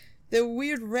like, the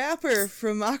weird rapper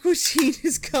from Aqua Teen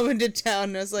is coming to town.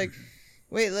 And I was like,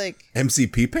 wait, like,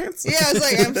 MCP pants? yeah, I was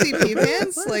like, MCP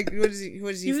Pants? Like, what is he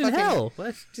He's in fucking, hell.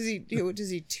 What? does he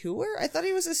tour? I thought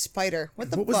he was a spider. What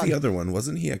the What fuck? was the other one?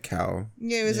 Wasn't he a cow?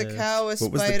 Yeah, he was a Yeah. cow, a What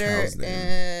was the spider, cow's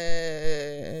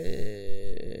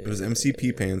It was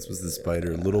MCP pants was the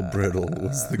spider. Little Brittle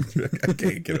was the... I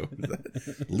can't get over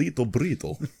that. Little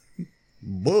Brittle.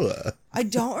 Buh. I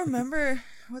don't remember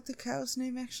what the cow's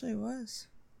name actually was.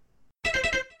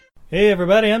 Hey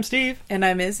everybody, I'm Steve, And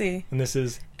I'm Izzy. and this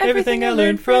is Everything I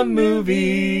Learned from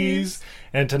Movies.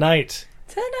 And tonight,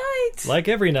 like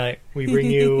every night, we bring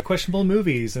you questionable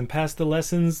movies and pass the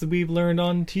lessons that we've learned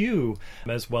on to you,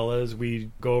 as well as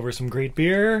we go over some great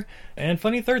beer and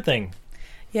funny third thing.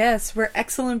 Yes, we're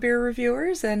excellent beer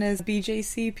reviewers, and as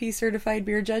BJCP certified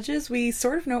beer judges, we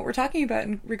sort of know what we're talking about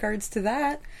in regards to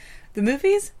that. The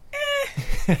movies?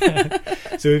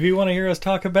 So if you want to hear us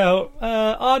talk about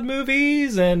odd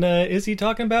movies and Izzy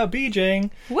talking about BJing,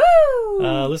 Woo!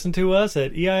 listen to us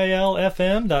at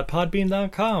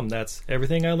eilfm.podbean.com. That's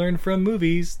everything I learned from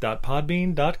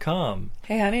movies.podbean.com.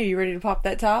 Hey, honey, are you ready to pop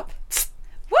that top?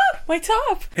 Woo! My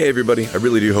top! Hey everybody, I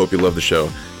really do hope you love the show.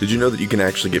 Did you know that you can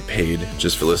actually get paid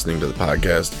just for listening to the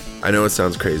podcast? I know it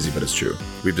sounds crazy, but it's true.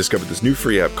 We've discovered this new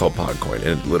free app called Podcoin,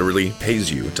 and it literally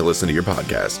pays you to listen to your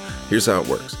podcast. Here's how it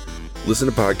works. Listen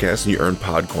to podcasts and you earn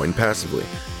Podcoin passively.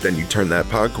 Then you turn that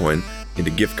Podcoin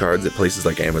into gift cards at places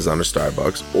like Amazon or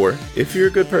Starbucks, or if you're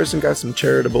a good person, got some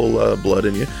charitable blood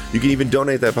in you, you can even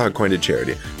donate that Podcoin to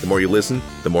charity. The more you listen,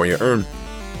 the more you earn.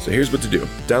 So here's what to do.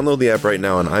 Download the app right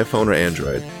now on iPhone or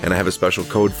Android, and I have a special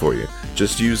code for you.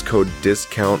 Just use code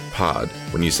DISCOUNTPOD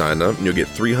when you sign up, and you'll get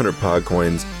 300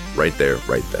 Podcoins right there,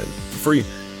 right then, for free.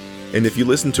 And if you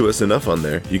listen to us enough on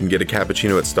there, you can get a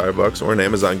cappuccino at Starbucks or an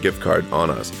Amazon gift card on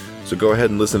us. So go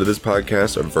ahead and listen to this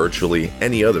podcast or virtually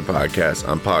any other podcast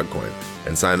on Podcoin,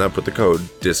 and sign up with the code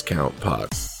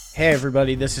DISCOUNTPOD. Hey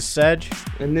everybody, this is Sedge,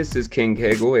 And this is King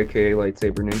Kegel, aka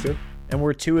Lightsaber Ninja. and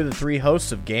we're two of the three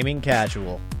hosts of Gaming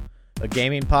Casual, a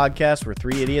gaming podcast where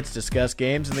three idiots discuss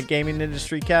games in the gaming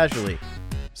industry casually.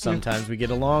 Sometimes we get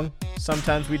along,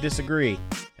 sometimes we disagree,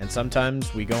 and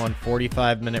sometimes we go on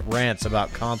 45-minute rants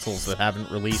about consoles that haven't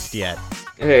released yet.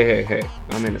 Hey,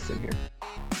 I'm innocent here.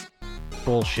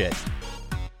 bullshit.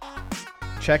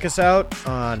 Check us out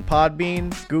on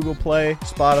Podbean, Google Play,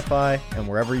 Spotify, and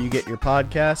wherever you get your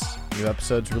podcasts. New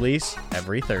episodes release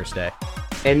every Thursday.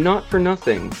 And not for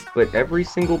nothing, but every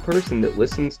single person that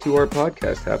listens to our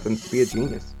podcast happens to be a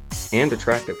genius. And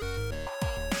attractive.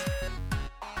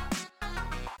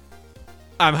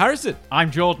 I'm Harrison. I'm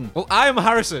Jordan. Well, I'm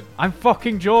Harrison. I'm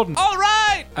fucking Jordan. All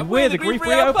right! And we're the Grief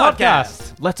Rio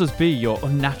Podcast. Let us be your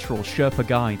unnatural Sherpa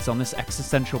guides on this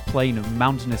existential plane of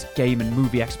mountainous game and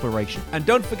movie exploration. And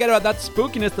don't forget about that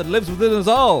spookiness that lives within us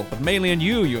all, but mainly in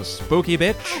you, you spooky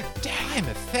bitch. Oh, Damn,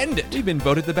 offended. We've been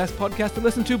voted the best podcast to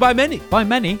listen to by many. By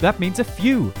many, that means a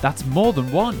few. That's more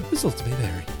than one. Whistles to be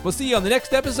vary. We'll see you on the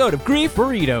next episode of Grief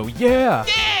Burrito, yeah!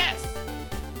 Yes!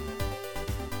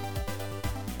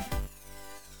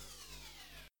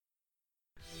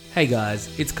 Hey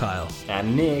guys, it's Kyle.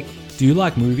 And Nick. Do you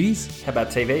like movies? How about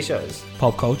TV shows?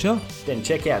 Pop culture? Then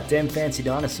check out Dem Fancy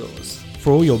Dinosaurs.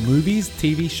 For all your movies,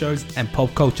 TV shows, and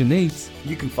pop culture needs,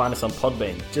 you can find us on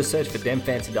Podbean. Just search for Dem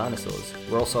Fancy Dinosaurs.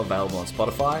 We're also available on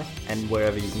Spotify and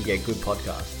wherever you can get good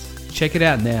podcasts. check it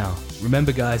out now.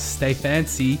 Remember guys, stay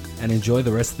fancy and enjoy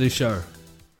the rest of the show.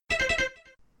 I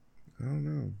don't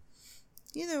know.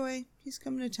 Either way, he's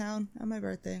coming to town on my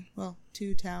birthday. Well,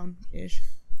 to town-ish.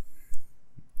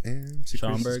 And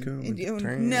Schaumburg?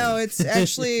 No, it's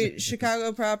actually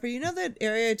Chicago proper. You know that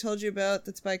area I told you about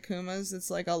that's by Kuma's?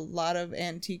 It's like a lot of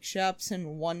antique shops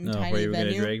and one tiny venue. Where you were going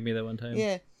to drag me that one time?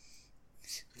 Yeah.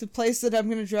 The place that I'm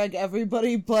going to drag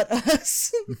everybody but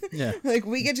us. Yeah. Like,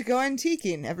 we get to go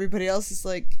antiquing. Everybody else is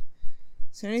like,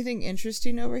 is there anything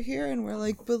interesting over here? And we're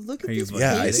like, but look at this painting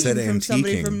I said from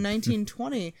somebody antiquing. from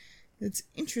 1920. It's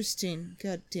interesting.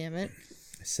 God damn it.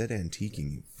 I said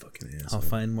antiquing, you fucking asshole. I'll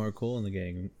find more cool in the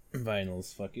gang.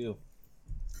 Vinyls, fuck you.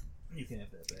 You can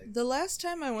have that back. The last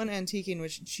time I went antiquing,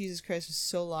 which, Jesus Christ, was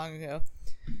so long ago,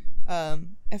 I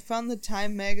found the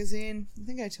Time magazine. I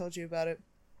think I told you about it.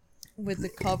 With the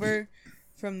cover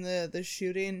from the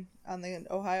shooting on the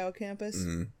Ohio campus.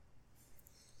 Mm-hmm.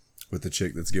 With the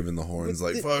chick that's giving the horns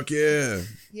fuck yeah.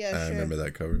 Yeah, I sure. remember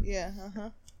that cover. Yeah, uh-huh.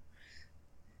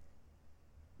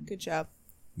 Good job.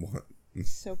 What?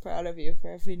 So proud of you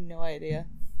for having no idea.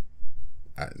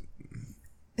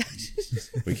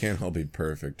 We can't all be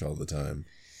perfect all the time.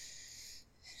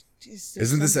 Just,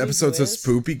 Isn't this episode so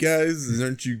spoopy, guys?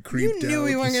 Aren't you creeped out? You knew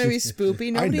we weren't going to be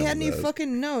spoopy. Nobody know had any that.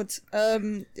 fucking notes.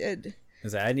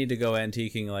 Because I need to go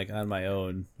antiquing like on my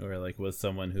own or like with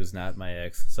someone who's not my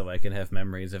ex, so I can have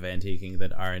memories of antiquing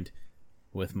that aren't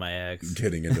with my ex.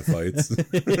 Getting into fights.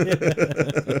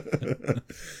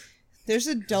 There's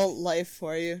adult life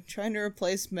for you. Trying to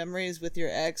replace memories with your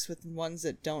ex with ones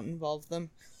that don't involve them.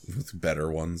 With better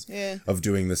ones. Yeah. Of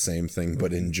doing the same thing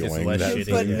but enjoying less that shitty,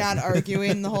 thing. But yeah. not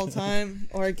arguing the whole time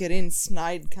or getting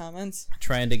snide comments.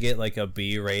 Trying to get like a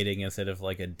B rating instead of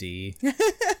like a D.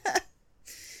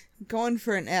 Going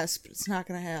for an S, but it's not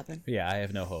going to happen. Yeah, I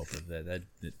have no hope of that.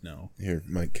 No. Here,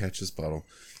 Mike, catch this bottle.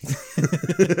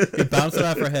 You bounce it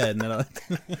off her head and then I'll...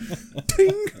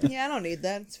 Ting! Yeah, I don't need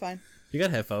that. It's fine. You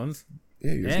got headphones.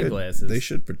 Yeah, you're and good. glasses. They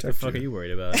should protect the fuck you. are you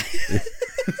worried about?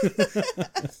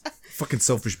 Fucking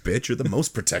selfish bitch. You're the most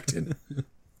protected.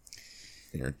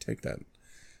 Here, take that,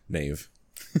 knave.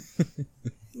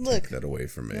 Look, Take that away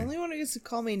from me. the only one who gets to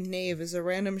call me Knave is a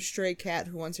random stray cat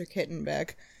who wants her kitten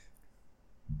back.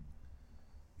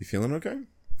 You feeling okay?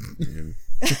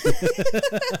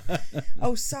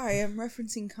 Oh, sorry, I'm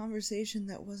referencing conversation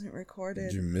that wasn't recorded.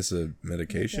 Did you miss a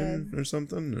medication or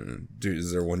something?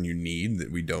 Is there one you need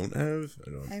that we don't have?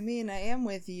 I mean, I am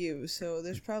with you, so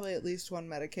there's probably at least one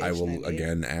medication I will need.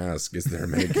 again ask, is there a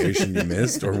medication you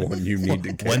missed or one you need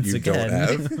to get Once you again.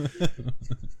 don't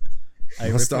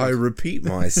have? Must I repeat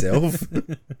myself?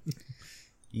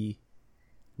 E.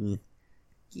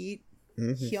 Yeet.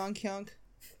 Hyonk hyonk.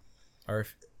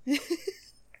 Arf.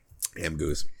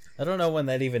 Goose. I don't know when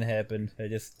that even happened. I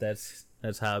just that's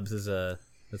Hobbs'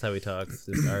 that's how he talks.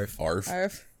 Is arf.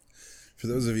 Arf. For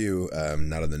those of you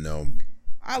not in the know,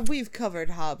 We've covered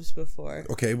Hobbs before.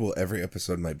 okay, well, every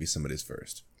episode might be somebody's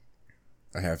first.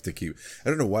 I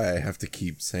don't know why I have to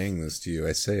keep saying this to you.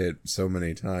 I say it so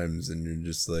many times and you're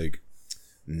just like,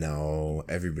 no,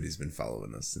 everybody's been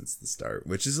following us since the start,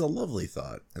 which is a lovely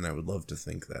thought, and I would love to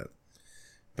think that.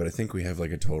 But I think we have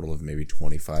like a total of maybe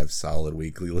 25 solid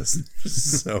weekly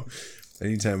listeners. So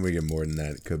anytime we get more than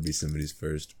that, it could be somebody's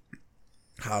first.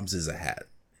 Hobbs is a hat.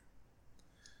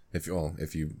 If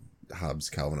you Hobbs,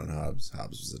 Calvin and Hobbs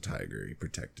was a tiger. He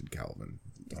protected Calvin.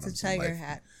 It's a tiger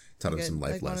hat. Taught him some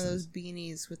life like lessons. One of those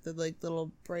beanies with the like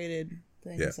little braided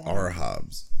things. Yeah, on our it.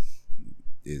 Hobbs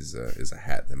is a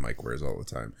hat that Mike wears all the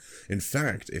time. In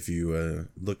fact, if you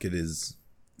look at his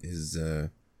his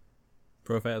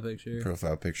profile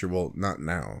picture. Well, not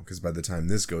now, because by the time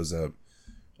this goes up,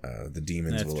 the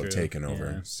demons will have taken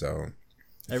over. Yeah. So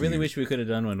I really wish we could have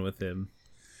done one with him.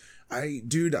 I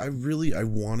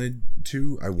wanted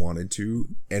to,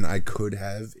 and I could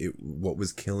have. What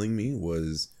was killing me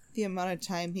was the amount of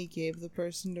time he gave the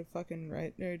person to fucking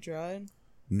write or draw it.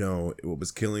 No, what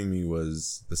was killing me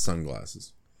was the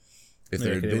sunglasses. If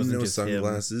there had been no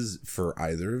sunglasses for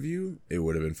either of you, it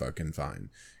would have been fucking fine.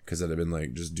 Because I'd have been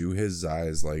like, just do his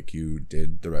eyes like you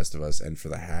did the rest of us. And for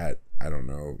the hat, I don't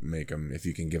know, make him, if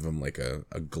you can give him like a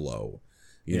glow.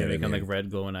 You know make him like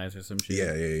red glowing eyes or some shit.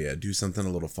 Yeah. Do something a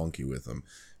little funky with him.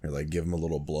 Or like give him a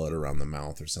little blood around the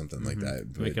mouth or something like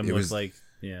that. But make him look like,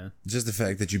 just the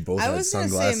fact that you both had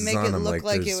sunglasses on. I was gonna say, make it look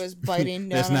like it was biting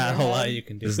down. There's not a whole lot you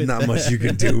can do. There's not much you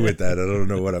can do with that. I don't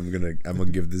know what I'm gonna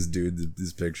give this dude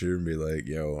this picture and be like,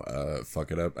 yo,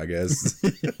 fuck it up, I guess.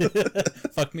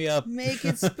 Fuck me up. Make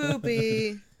it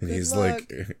spoopy. And he's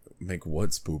like, make what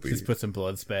spoopy? Just put some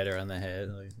blood spatter on the head.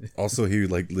 Also, he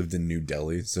like lived in New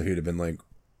Delhi, so he'd have been like,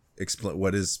 explain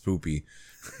what is spoopy.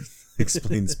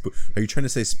 Explain Are you trying to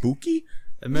say spooky?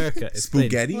 America.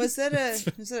 Spaghetti? Was that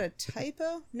a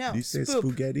typo? No. Did you say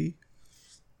spaghetti?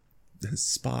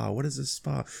 Spa. What is a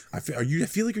spa? I feel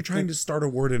like you're trying to start a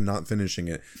word and not finishing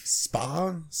it.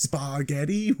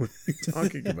 Spaghetti? What are you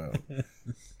talking about?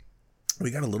 We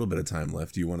got a little bit of time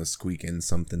left. Do you want to squeak in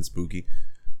something spooky?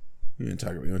 You want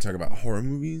to talk about horror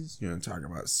movies? You want to talk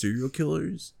about serial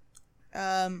killers? You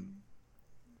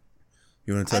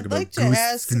want to talk about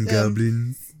ghosts and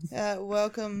goblins?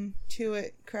 Welcome to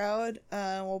it, crowd.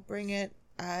 We'll bring it.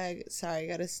 Sorry, I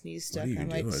got a sneeze stuck. I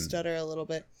might stutter a little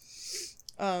bit.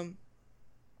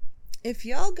 If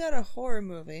y'all got a horror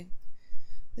movie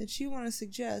that you want to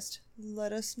suggest,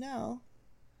 let us know.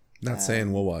 Not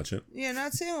saying we'll watch it. Yeah,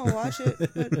 not saying we'll watch it,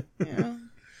 but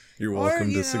you're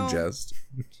welcome to suggest.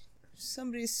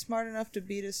 Somebody's smart enough to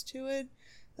beat us to it.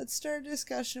 Let's start a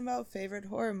discussion about favorite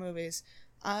horror movies.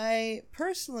 I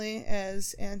personally,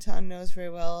 as Anton knows very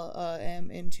well,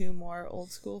 am into more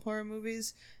old school horror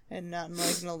movies, and not in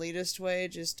like an elitist way.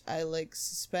 Just I like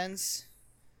suspense.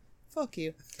 Fuck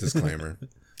you. Disclaimer.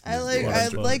 I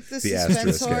like the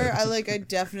suspense horror. I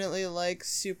definitely like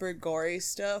super gory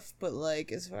stuff, but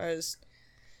like as far as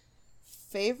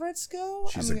favorites go,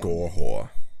 she's a gore whore.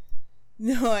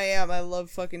 No, I am. I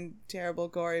love fucking terrible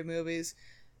gory movies.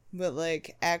 But,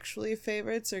 like, actually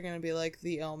favorites are going to be, like,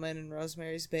 The Omen and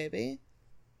Rosemary's Baby,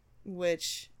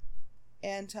 which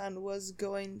Anton was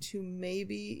going to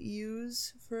maybe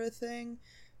use for a thing,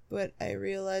 but I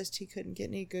realized he couldn't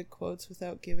get any good quotes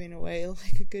without giving away,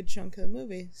 like, a good chunk of the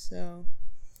movie, so...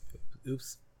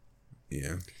 Oops.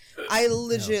 Yeah. I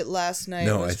legit last night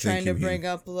was trying to bring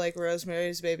up, like,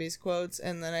 Rosemary's Baby's quotes,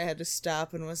 and then I had to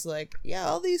stop and was like, yeah,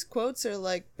 all these quotes are,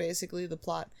 like, basically the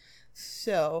plot.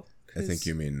 So... I think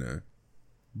you mean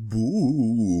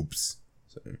boobs.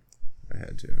 Sorry, I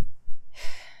had to.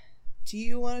 Do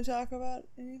you want to talk about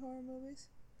any horror movies?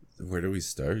 Where do we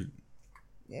start?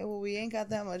 Yeah, well, we ain't got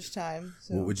that much time.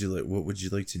 So. What would you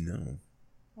like to know?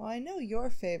 Well, I know your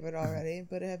favorite already,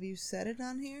 but have you said it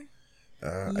on here?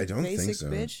 I don't think so.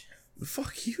 Bitch.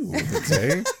 Fuck you,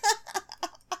 Jose.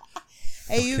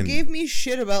 Hey, you gave me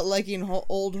shit about liking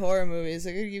old horror movies.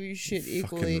 I could give you shit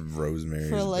equally Rosemary's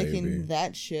for liking Baby.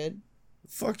 that shit.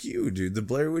 Fuck you, dude. The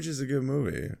Blair Witch is a good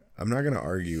movie. I'm not going to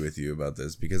argue with you about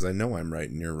this because I know I'm right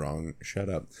and you're wrong. Shut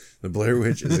up. The Blair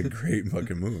Witch is a great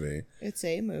fucking movie. It's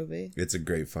a movie. It's a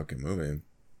great fucking movie.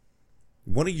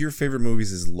 One of your favorite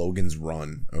movies is Logan's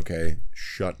Run, okay?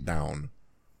 Shut down.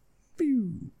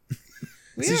 Pew.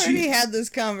 We already had this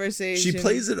conversation. She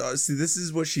plays it. See, this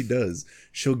is what she does.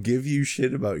 She'll give you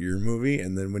shit about your movie,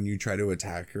 and then when you try to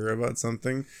attack her about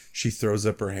something, she throws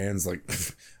up her hands like,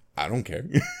 I don't care.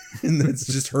 And that's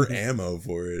just her ammo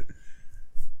for it.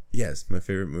 Yes, my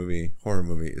favorite horror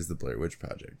movie, is The Blair Witch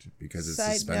Project because it's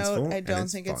suspenseful. Side note, I don't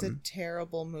think it's a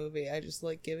terrible movie. I just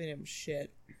like giving him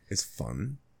shit. It's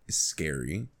fun. It's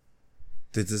scary.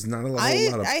 There's not a lot of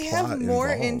plot I have more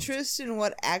involved. Interest in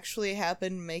what actually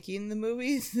happened making the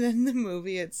movie than the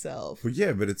movie itself. Well,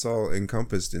 yeah, but it's all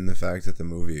encompassed in the fact that the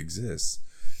movie exists.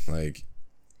 Like,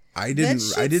 I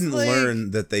didn't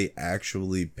learn that they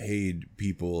actually paid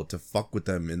people to fuck with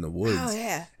them in the woods. Oh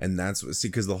yeah, and that's what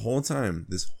because this whole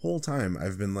time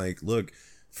I've been like, look,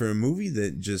 for a movie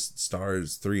that just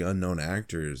stars 3 unknown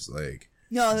actors, like.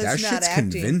 No, that's that not shit's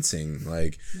acting. Convincing.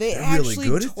 Like they they're actually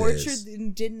really good tortured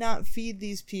and did not feed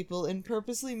these people and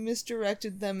purposely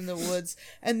misdirected them in the woods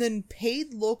and then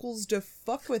paid locals to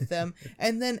fuck with them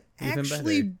and then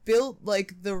actually built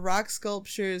like the rock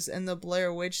sculptures and the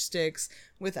Blair Witch sticks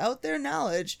without their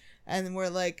knowledge and were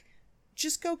like,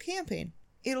 just go camping.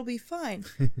 It'll be fine.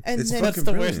 And It's then fucking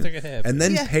the brilliant. worst that could happen. And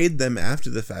then Yeah. paid them after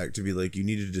the fact to be like, you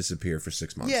need to disappear for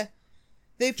 6 months. yeah,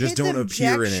 they Just paid don't them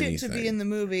appear jack in shit anything. to be in the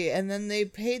movie, and then they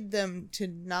paid them to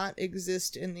not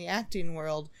exist in the acting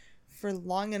world for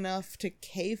long enough to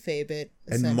kayfabe it.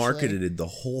 And essentially. marketed the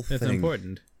whole That's thing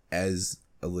important. as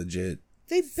a legit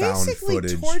They found basically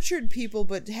footage. tortured people,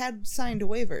 but had signed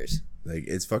waivers. Like,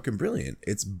 it's fucking brilliant.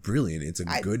 It's brilliant. It's a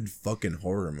good fucking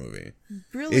horror movie.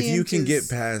 Brilliant. If you can get is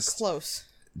past close.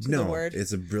 To no, the word.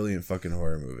 it's a brilliant fucking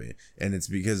horror movie, and it's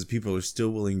because people are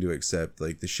still willing to accept,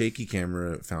 like, the shaky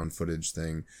camera found footage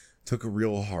thing took a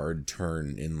real hard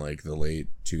turn in like the late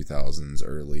 2000s,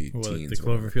 early teens. The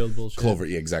Cloverfield bullshit.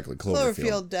 Yeah, exactly.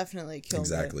 Cloverfield definitely killed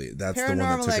exactly. it. That's Paranormal the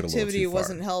one that took it a little Activity too far.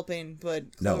 wasn't helping, but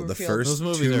no, the Cloverfield- first Those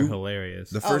movies two are hilarious.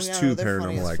 The first no, two they're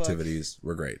funny Paranormal as fuck. Activities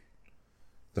were great.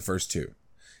 The first two.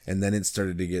 And then it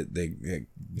started to get they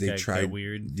got tried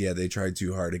weird. Yeah, they tried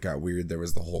too hard. It got weird. There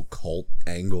was the whole cult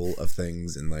angle of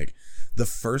things, and like the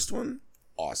first one,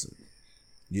 awesome.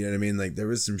 You know what I mean? Like there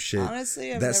was some shit.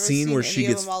 Honestly, I've that never scene seen where any she of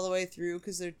gets them all the way through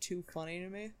because they're too funny to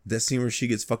me. that scene where she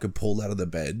gets fucking pulled out of the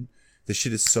bed. The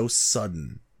shit is so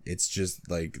sudden. It's just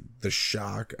like the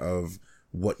shock of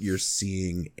what you're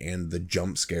seeing and the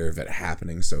jump scare of it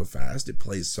happening so fast. It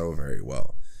plays so very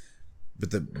well.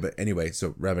 But anyway,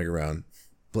 so wrapping around,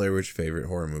 Blair Witch favorite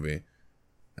horror movie.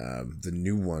 The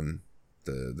new one,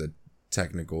 the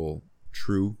technical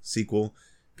true sequel,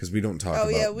 because we don't talk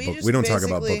about we don't talk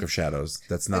about Book of Shadows.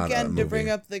 That's not again a movie. to bring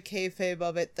up the kayfabe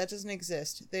of it. That doesn't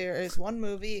exist. There is one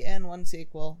movie and one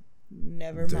sequel.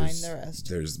 Never mind the rest.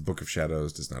 There's Book of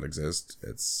Shadows does not exist.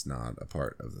 It's not a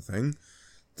part of the thing.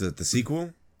 The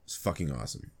sequel is fucking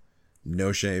awesome.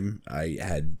 No shame. I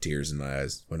had tears in my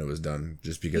eyes when it was done,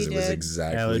 just because it was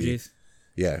exactly allergies.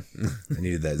 Yeah, I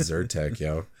needed that Zyrtec,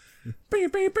 yo.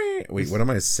 Wait, what am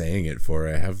I saying it for?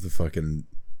 I have the fucking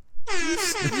Yeah,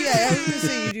 I was gonna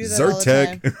say you do that all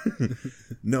the time.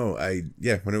 No,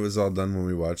 when it was all done, when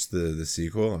we watched the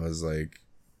sequel, I was like,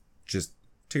 just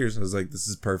tears. I was like, this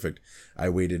is perfect. I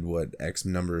waited X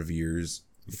number of years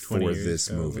for this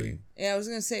movie. Yeah, I was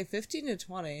gonna say 15 to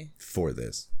 20. For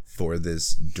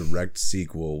this direct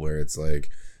sequel where it's like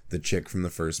the chick from the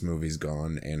first movie's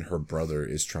gone and her brother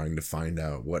is trying to find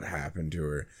out what happened to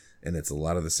her, and it's a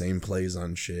lot of the same plays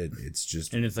on shit. It's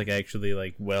just, and it's like actually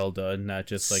like well done, not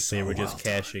just like So they were well just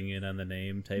cashing in on the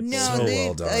name type. No, So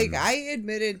well done. like I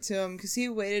admitted to him because he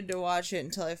waited to watch it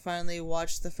until I finally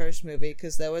watched the first movie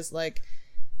because that was like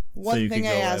one you thing could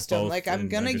I go at asked him. both Like, I'm and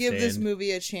gonna give this understand.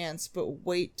 movie a chance, but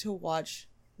wait to watch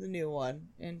the new one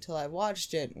until I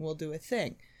watched it, and we'll do a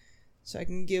thing. So I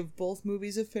can give both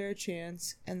movies a fair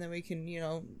chance, and then we can,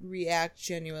 react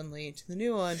genuinely to the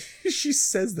new one. she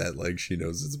says that like she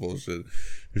knows it's bullshit.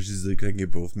 She's like, I can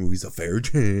give both movies a fair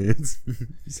chance.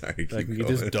 Sorry, keep Like we going.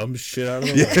 get this dumb shit out of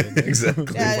the Yeah, way. exactly.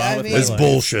 Yeah, I mean- It's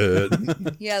bullshit.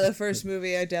 Yeah, the first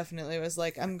movie I definitely was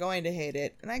like, I'm going to hate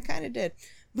it, and I kind of did.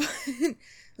 But I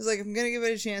was like, I'm gonna give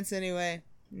it a chance anyway,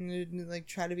 and like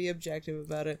try to be objective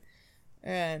about it.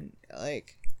 And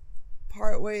like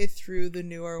partway through the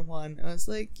newer one, I was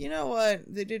like, you know what?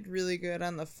 They did really good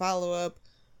on the follow-up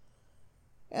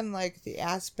and like the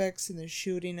aspects and the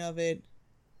shooting of it.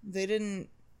 They didn't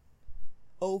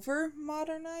over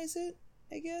modernize it,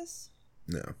 I guess.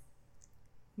 No.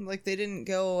 Like they didn't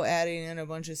go adding in a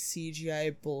bunch of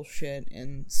CGI bullshit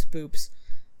and spoops.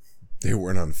 They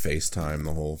weren't on FaceTime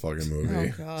the whole fucking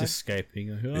movie. Oh god. Just Skyping.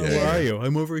 Like, Yeah. Where are you?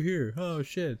 I'm over here. Oh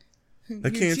shit. I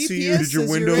can't see you. GPS Did your says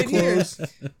window you're right here. close?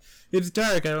 It's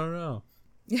dark. I don't know.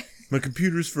 My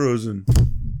computer's frozen.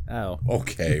 Ow.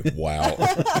 Okay, wow.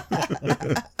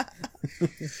 Did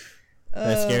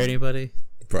I scare anybody?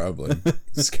 Probably.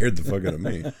 Scared the fuck out of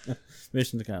me.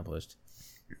 Mission accomplished.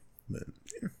 But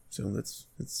yeah, so that's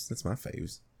my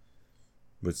faves.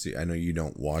 But see, I know you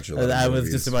don't watch a lot of I was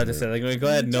movies, just about to but- say, like, I'm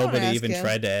glad Don't nobody ask even him.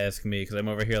 tried to ask me because I'm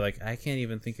over here like I can't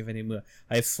even think of any movie.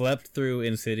 I slept through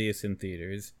Insidious in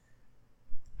theaters.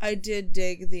 I did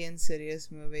dig the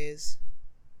Insidious movies.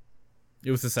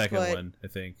 It was the second But- one, I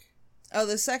think. Oh,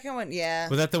 the second one, yeah.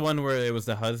 Was that the one where it was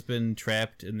the husband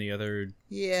trapped in the other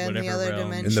Yeah, in the whatever other realm?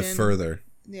 dimension. In the further.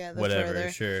 Yeah, the Whatever,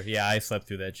 further. sure. Yeah, I slept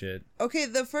through that shit. Okay,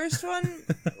 the first one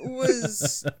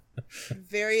was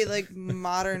very like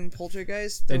modern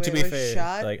Poltergeist. The And way to be it was fair,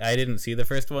 shot. like I didn't see the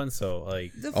first one, so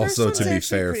like The first Also, one's to be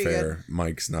actually fair, pretty good.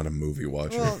 Mike's not a movie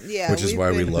watcher, Well, yeah, which is we've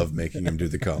why we been- love making him do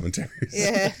the commentaries.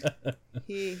 Yeah,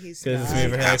 he's because it's not. me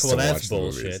over here has like, well, to that's watch the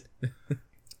movies. bullshit.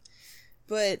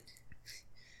 But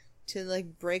to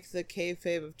like break the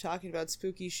kayfabe of talking about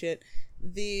spooky shit,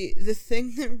 the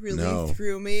thing that really No.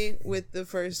 threw me with the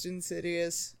first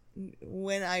Insidious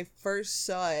when I first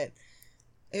saw it,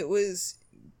 it was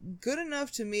good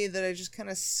enough to me that I just kind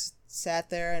of sat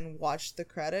there and watched the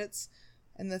credits.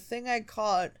 And the thing I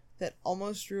caught that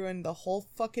almost ruined the whole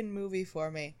fucking movie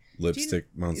for me. Lipstick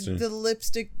monster? The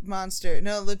lipstick monster.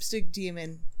 No, lipstick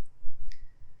demon.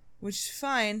 Which is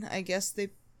fine. I guess they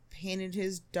painted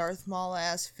his Darth Maul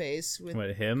ass face with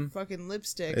him? Fucking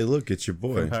lipstick. Hey, look, it's your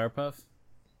boy. From Powerpuff?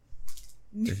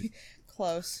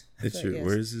 Close. It's your, yes.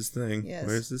 Where's his thing? Yes.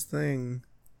 Where's his thing?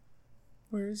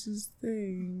 Where's his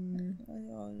thing?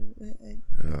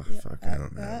 Oh, fuck, I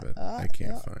don't have it. I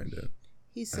can't find it.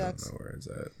 He sucks. I don't know where it's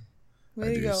at.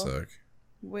 Way I to do go. suck.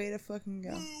 Way to fucking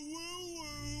go.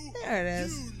 There it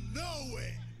is.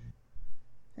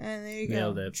 And there you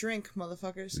Nailed go. it. Drink,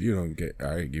 motherfuckers. You don't get...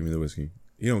 Alright, give me the whiskey.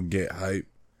 You don't get hype.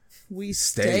 We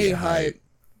stay hype.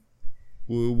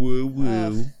 Woo, woo,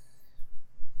 woo.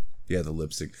 Yeah, the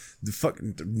lipstick. The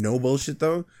fucking... No bullshit,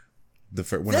 though.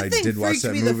 When I did watch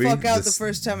that movie, the fuck out the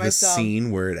first time I saw the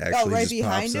scene where it actually right just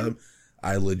pops behind him? up,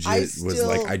 I legit was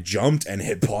like, I jumped and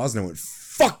hit pause and I went,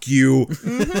 fuck you,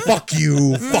 fuck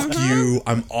you, fuck you.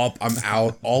 I'm up, I'm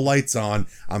out, all lights on,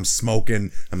 I'm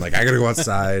smoking. I'm like, I gotta go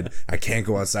outside. I can't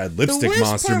go outside. Lipstick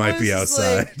monster might be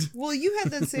outside. Like, well, you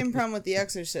had that same problem with The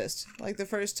Exorcist. Like the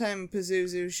first time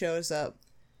Pazuzu shows up,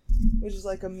 which is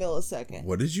like a millisecond.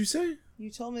 What did you say? You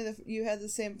told me that you had the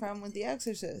same problem with The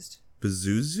Exorcist.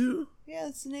 Pazuzu? Yeah,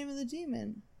 that's the name of the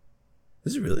demon.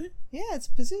 Is it really? Yeah, it's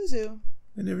Pazuzu.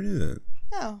 I never knew that.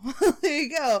 Oh, there you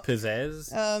go.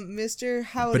 Pizzazz? Mr.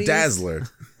 Howdy's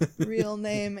Bedazzler. real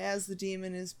name as the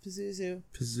demon is Pazuzu.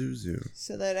 Pazuzu.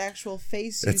 So that actual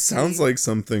face. It sounds like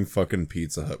something fucking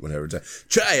Pizza Hut would ever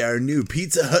try our new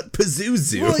Pizza Hut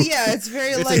Pazuzu. Well, yeah, it's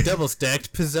very it's like a double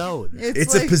stacked pizzone.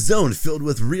 It's like, a pizzone filled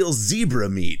with real zebra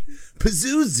meat.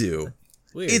 Pazuzu.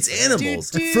 Weird. It's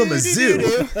animals from a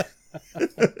zoo.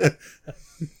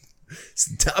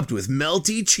 Topped with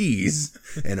melty cheese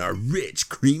and our rich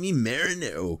creamy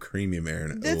marinara. Oh, creamy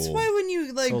marinara. That's why when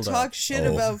you like Hold talk up. shit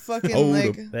about fucking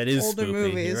like that is older spooky.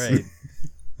 movies.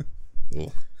 You're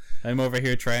right. I'm over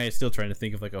here still trying to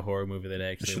think of like a horror movie that I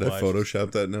actually Should watched. I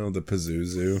Photoshop that now? The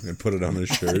Pazuzu and put it on a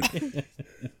shirt?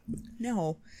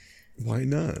 No, Why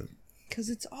not? because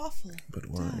it's awful. But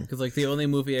why? Because like the only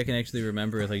movie I can actually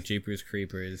remember is like Jeepers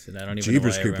Creepers, and I don't even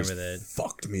Jeepers know why Creepers I remember that.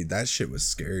 fucked me. That shit was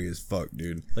scary as fuck,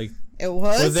 dude. Like it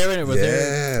was. Was there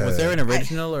an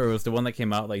original, or was the one that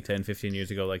came out like 10, 15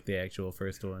 years ago like the actual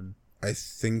first one? I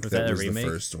think Was that that a was the remake?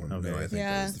 first one. Okay. No, I think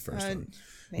that was the first one.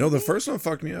 Maybe? No, the first one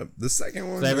fucked me up. The second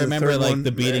one, I and the remember third like one,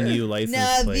 the beating you license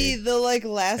Nah, plate. the like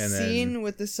last And then- scene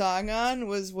with the song on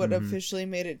was what Mhm. officially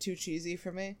made it too cheesy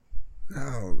for me.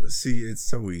 Oh, see, it's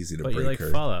so easy to But you break like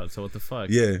her. Fallout, so what the fuck?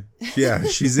 Yeah,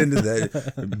 she's into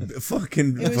that.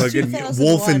 fucking It was fucking 2001,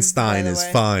 Wolfenstein by the is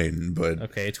way. fine, but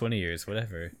Okay, 20 years,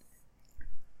 whatever.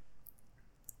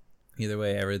 Either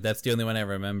way, that's the only one I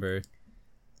remember.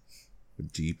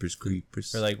 Jeepers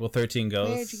Creepers. Or like, 13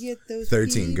 Ghosts. Where'd you get those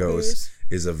 13 peepers? Ghosts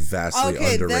is a vastly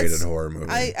underrated that's- horror movie.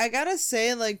 I gotta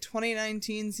say, like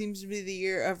 2019 seems to be the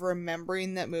year of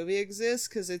remembering that movie exists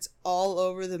because it's all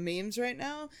over the memes right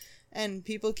now. And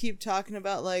people keep talking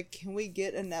about, like, can we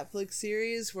get a Netflix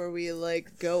series where we,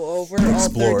 like, go over all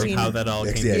 13... how that all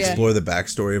came explore the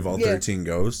backstory of all Yeah. 13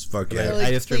 ghosts. Fuck yeah.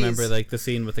 I just please. remember like the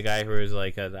scene with the guy who was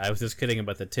like, I was just kidding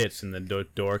about the tits, and the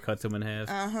door cuts him in half.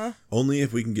 Uh-huh. Only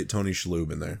if we can get Tony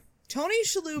Shalhoub in there. Tony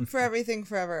Shalhoub for everything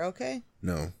forever, okay?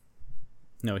 No.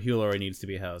 No, Hugh Laurie needs to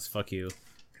be housed. Fuck you.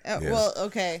 Yeah. Well,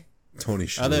 okay. Tony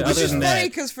Shalhoub. Other Which is than funny that-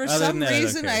 because for other some than that,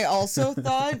 reason okay. I also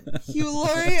thought Hugh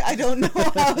Laurie. I don't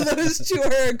know how those two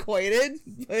are equated,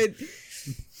 but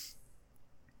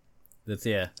That's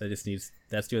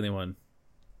that's the only one.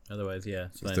 Otherwise, yeah,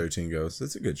 it's fine. 13 Ghosts.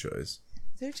 That's a good choice.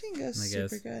 13 Ghosts is I guess.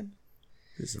 super good.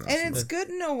 It's an And awesome it's movie. good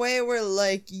in a way where,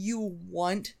 like, you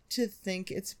want to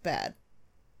think it's bad.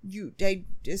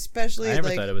 Especially, I never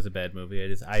like... thought it was a bad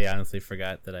movie. I honestly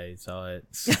forgot that I saw it.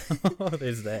 So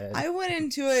there's that. I went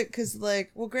into it because, like,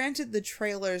 well, granted, the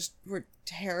trailers were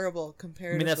terrible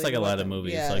compared. I mean, that's like a lot of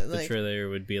movies. Yeah, like the trailer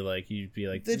would be like, you'd be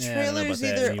like, the I don't know about trailer's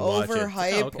that, either and you watch it.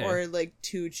 overhype Oh, okay. or like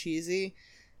too cheesy,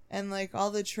 and like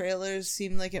all the trailers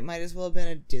seem like it might as well have been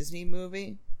a Disney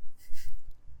movie.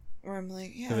 Or I'm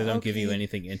like, yeah, Because they don't give you okay.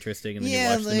 anything interesting, and then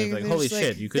Yeah, you watch the movie like, there's, holy like,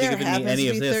 shit, you could have there given me happens any to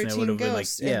of be this, and I 13 would have been like,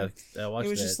 ghosts, yeah, and I'll watch it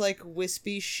was that. just like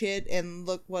wispy shit and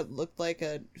look what looked like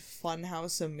a fun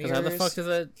house of mirrors. Because how the fuck does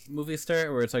that movie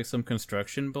start? Where it's like some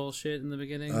construction bullshit in the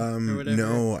beginning, or whatever?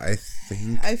 No, I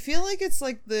think I feel like it's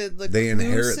like the they Clue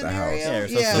inherit the scenario.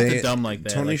 house. Yeah, or something dumb like that.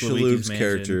 Tony like Luigi's Shalhoub's Mansion.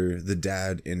 character, the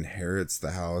dad, inherits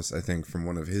the house, I think, from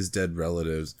one of his dead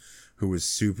relatives who was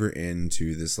super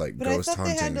into this like But ghost I thought they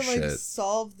hunting had to like shit.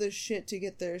 solve the shit to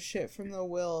get their shit from the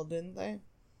will, didn't they?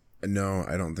 No,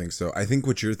 I don't think so. I think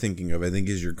what you're thinking of,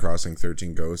 is you're crossing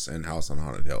 13 Ghosts and House on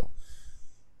Haunted Hill,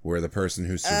 where the person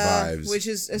who survives, which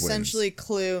is essentially wins.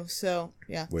 Clue. So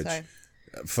yeah, Which, sorry.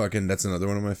 Fucking, that's another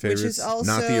one of my favorites. Which is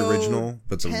also not the original,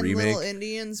 but the 10 remake. Little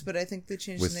Indians, but I think they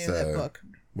changed the name of that book.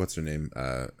 What's her name?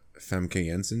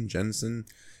 Femke Jensen.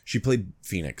 She played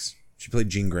Phoenix. She played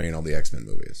Jean Grey in all the X-Men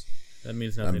movies. That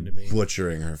means nothing to me.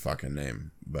 Butchering her fucking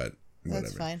name, but whatever.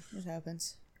 That's fine. It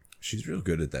happens. She's real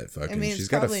good at that fucking. I mean, she's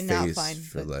got a face not fine,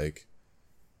 for but...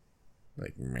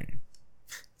 meh.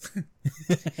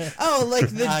 Oh, like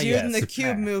the dude in the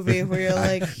Cube movie where you're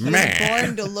like, he's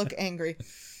born to look angry.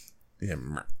 Yeah.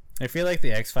 I feel like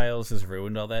the X-Files has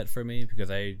ruined all that for me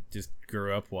because I just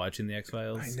grew up watching the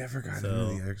X-Files. I never got into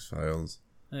the X-Files.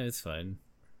 It's fine.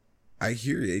 I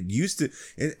hear it used to.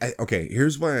 Okay,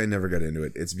 here's why I never got into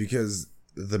it. It's because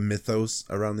the mythos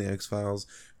around the X-Files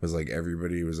was like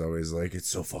everybody was always like, it's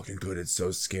so fucking good, it's so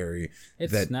scary.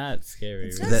 It's not scary.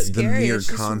 It's not scary. The mere it's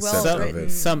just concept of it.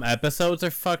 Some episodes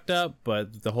are fucked up,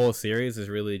 but the whole series is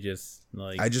really just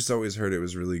like. I just always heard it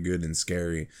was really good and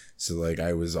scary, so like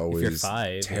I was always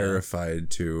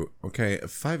terrified to. Okay,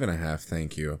 5.5,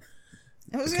 thank you.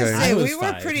 I was gonna say we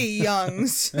were pretty young,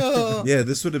 so yeah,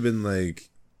 this would have been like.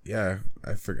 Yeah,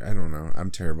 I don't know. I'm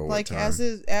terrible with time.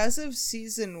 as of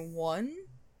season 1.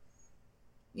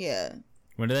 Yeah.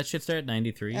 When did that shit start?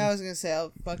 93? I was gonna say,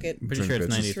 I'll fuck it. I'm pretty sure it's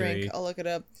 93. I'll look it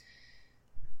up.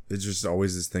 It's just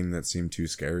always this thing that seemed too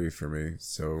scary for me.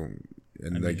 So,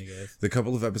 and the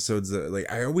couple of episodes that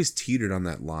like I always teetered on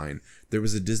that line. There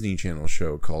was a Disney Channel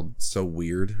show called So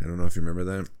Weird. I don't know if you remember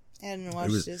that. I didn't watch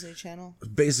Disney Channel.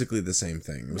 Basically the same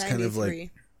thing. It was 93. kind of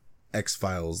like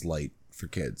X-Files light for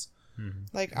kids.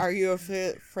 Like, are you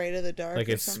afraid of the dark? Like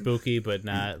it's spooky, but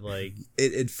not like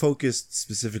it focused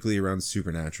specifically around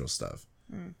supernatural stuff.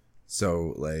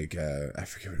 So like I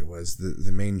forget what it was.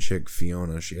 The main chick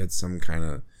Fiona, she had some kind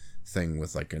of thing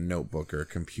with like a notebook or a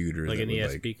computer, like an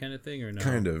ESP kind of thing, or no?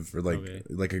 Kind of, or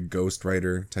like a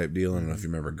Ghostwriter type deal. I don't know if you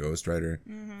remember Ghostwriter.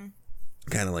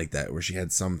 Kind of like that, where she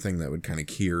had something that would kind of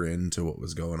key her into what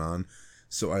was going on.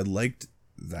 So I liked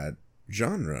that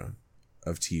genre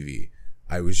of TV.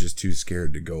 I was just too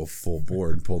scared to go full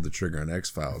bore and pull the trigger on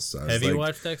X-Files. So have you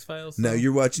watched X-Files? No,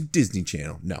 you're watching Disney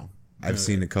Channel. No, I've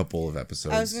seen a couple of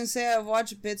episodes. I was gonna say I've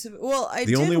watched bits of it. Well, I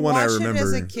the only one watch I remember, it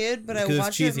as a kid, but I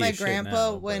watched it with my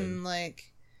grandpa now, when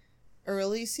like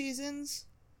early seasons.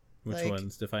 Which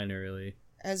ones? Define early.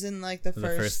 As in like the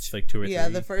first like 2 or 3. Yeah,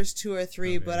 the first 2 or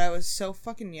 3. Okay. But I was so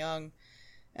fucking young,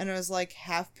 and I was like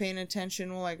half paying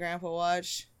attention while my grandpa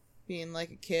watched. Being like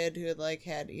a kid who had like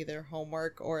had either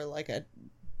homework or like a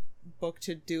book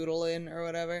to doodle in or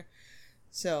whatever,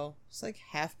 so it's like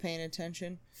half paying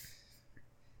attention.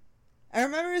 I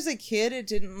remember as a kid it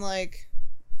didn't like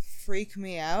freak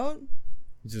me out.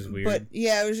 It's just weird. But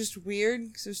yeah, it was just weird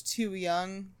because I was too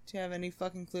young to have any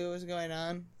fucking clue what was going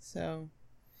on. So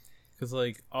because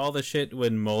like all the shit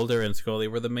when Mulder and Scully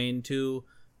were the main two,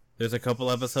 there's a couple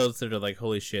episodes that are like,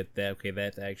 holy shit,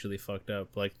 that's actually fucked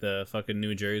up. Like the fucking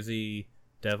New Jersey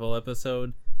Devil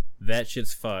episode, that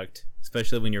shit's fucked,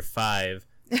 especially when you're 5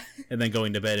 and then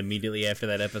going to bed immediately after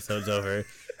that episode's over.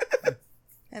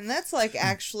 And that's like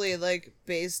actually like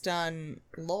based on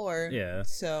lore. Yeah.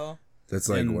 So that's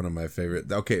like one of my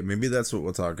favorite. Okay, maybe that's what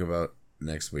we'll talk about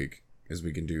next week. Is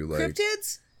we can do like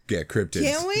cryptids. Yeah, cryptids.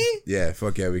 Can we? Yeah,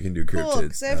 fuck yeah, we can do cryptids. Cool,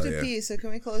 because I have to pee. So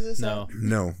can we close this up?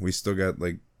 No, we still got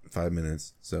like 5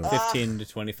 minutes. So 15 to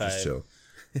 25. Just chill.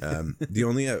 The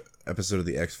only episode of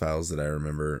the X-Files that I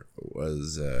remember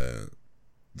was the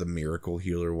Miracle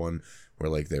Healer one, where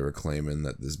like they were claiming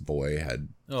that this boy had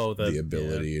the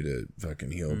ability to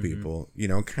fucking heal people. You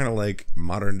know, kind of like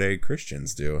modern day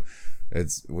Christians do.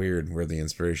 It's weird where the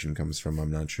inspiration comes from.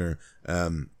 I'm not sure.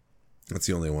 That's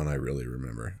the only one I really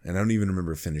remember, and I don't even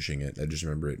remember finishing it. I just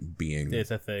remember it being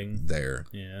it's a thing there.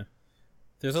 Yeah.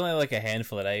 There's only like a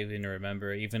handful that I even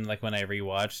remember. Even like when I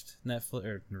rewatched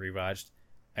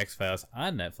X-Files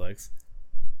on Netflix,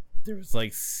 there was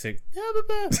like 6.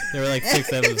 There were like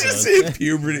 6 episodes. Just hit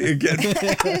puberty again.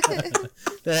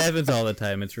 That happens all the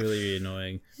time. It's really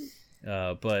annoying.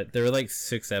 But there were like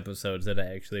 6 episodes that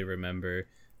I actually remember.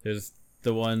 There's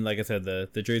the one, like I said,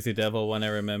 the Jersey Devil one I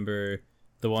remember.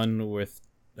 The one with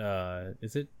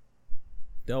is it?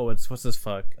 Oh, what's this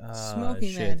fuck?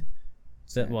 Smoking Man.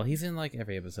 Well, he's in like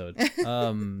every episode.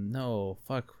 No,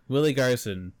 fuck. Willie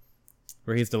Garson,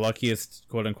 where he's the luckiest,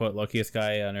 quote unquote, luckiest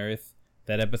guy on Earth.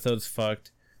 That episode's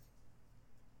fucked.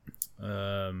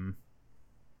 The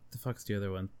fuck's the other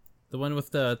one? The one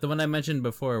with the one I mentioned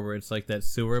before, where it's like that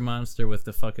sewer monster with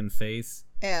the fucking face.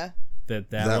 Yeah.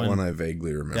 That one I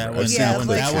vaguely remember.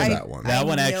 That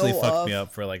one actually fucked me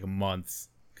up for like months.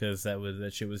 because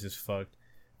that shit was just fucked.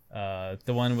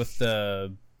 The one with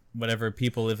the whatever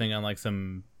people living on like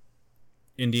some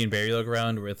Indian burial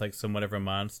ground where it's like some whatever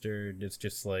monster. It's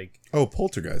just like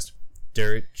Poltergeist,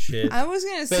 dirt shit. I was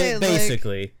gonna say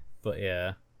basically, but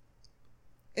yeah.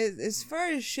 As far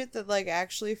as shit that like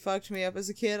actually fucked me up as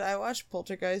a kid, I watched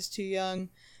Poltergeist too young,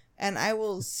 and I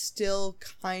will still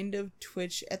kind of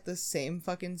twitch at the same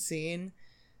fucking scene,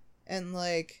 and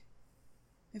like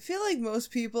I feel like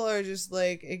most people are just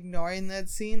like ignoring that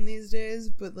scene these days,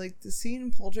 but like the scene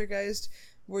in Poltergeist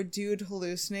where dude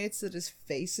hallucinates that his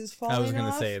face is falling off. I was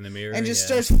gonna say in the mirror and just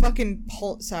starts fucking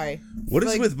sorry. What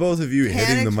is with both of you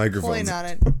hitting the microphones? On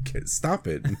it. Okay, stop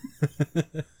it.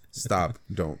 Stop.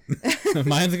 Don't.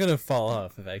 Mine's gonna fall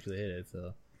off if I actually hit it,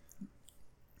 so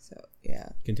yeah.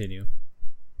 Continue.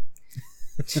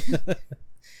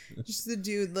 Just the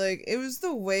dude, like, it was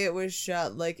the way it was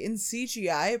shot. Like, in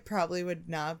CGI, it probably would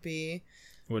not be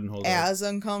wouldn't hold as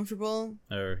uncomfortable.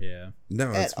 Or, yeah.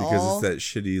 No, it's because it's that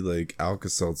shitty, like,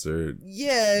 Alka-Seltzer.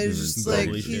 Yeah, it's just like,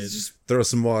 he's just... Throw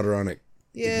some water on it.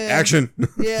 Yeah. Action!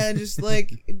 Yeah, just,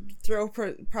 like, throw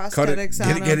prosthetics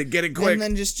on him. Get it quick! And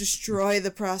then just destroy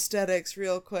the prosthetics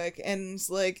real quick. And it's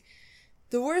like,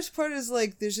 the worst part is,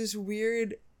 like, there's this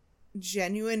weird,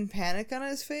 genuine panic on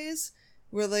his face.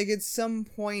 Where, like, at some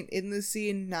point in the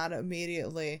scene, not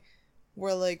immediately,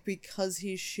 where, like, because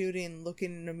he's shooting,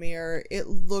 looking in a mirror, it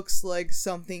looks like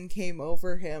something came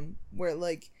over him. Where,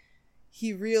 like,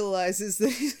 he realizes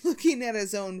that he's looking at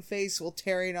his own face while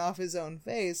tearing off his own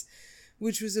face.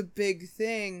 Which was a big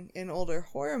thing in older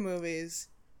horror movies.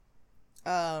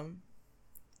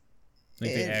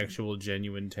 Like the actual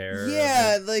genuine terror.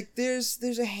 Yeah, like there's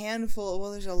a handful. Well,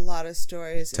 there's a lot of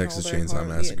stories. Texas Chainsaw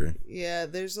Massacre. Yeah,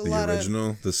 there's a the lot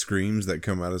original, the screams that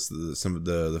come out of some of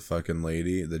the fucking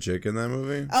lady, the chick in that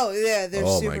movie. Oh yeah, they're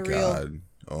super real. Oh my god!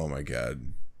 Oh my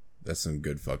god! That's some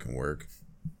good fucking work.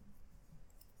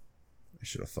 I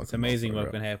should have fucking. It's amazing what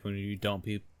can happen when you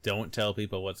don't tell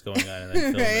people what's going on in that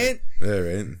film. Right? Yeah,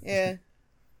 right. Yeah.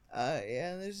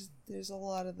 Yeah. There's a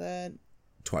lot of that.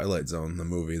 Twilight Zone, the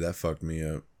movie, that fucked me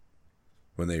up.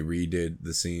 When they redid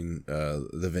the scene,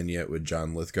 the vignette with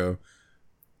John Lithgow,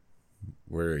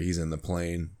 where he's in the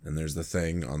plane and there's the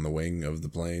thing on the wing of the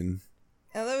plane.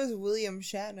 Oh, that was William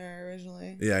Shatner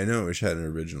originally. Yeah, I know it was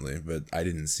Shatner originally, but I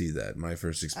didn't see that. My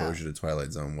first exposure to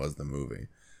Twilight Zone was the movie.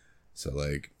 So,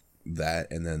 like, that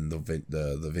and then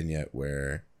the vignette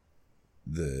where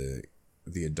the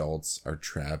adults are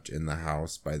trapped in the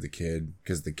house by the kid,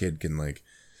 because the kid can, like,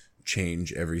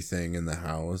 change everything in the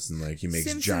house, and like he makes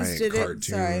Simpsons giant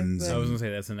cartoons. I was gonna say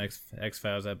that's an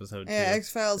X-Files episode too. Yeah,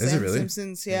 X-Files and really?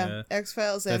 Simpsons. Yeah,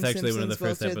 X-Files and Simpsons. That's actually one of the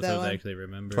first episodes I actually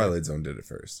remember. Twilight Zone did it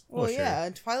first. Well, yeah,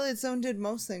 Twilight Zone did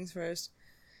most things first.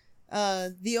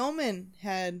 The Omen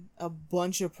had a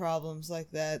bunch of problems like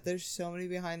that. There's so many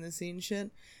behind the scenes shit,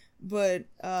 but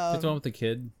the one with the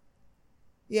kid.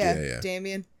 Yeah,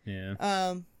 Damien.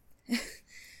 Yeah.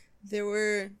 There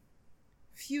were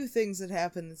few things that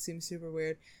happened that seem super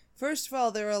weird. First of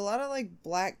all, there were a lot of like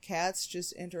black cats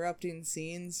just interrupting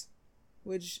scenes,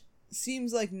 which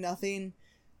seems like nothing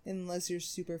unless you're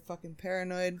super fucking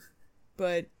paranoid.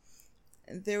 But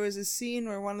there was a scene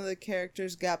where one of the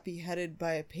characters got beheaded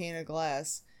by a pane of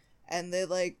glass, and they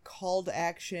like called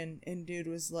action, and dude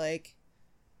was like,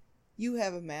 "You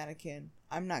have a mannequin.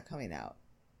 I'm not coming out.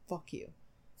 Fuck you."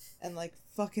 And like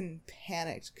fucking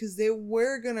panicked because they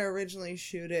were gonna originally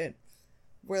shoot it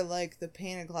where, like, the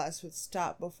pane of glass would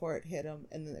stop before it hit him,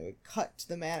 and then they would cut to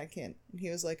the mannequin. And he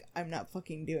was like, I'm not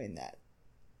fucking doing that.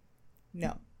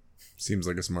 No. Seems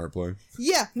like a smart play.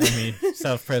 Yeah. I mean,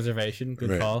 self-preservation.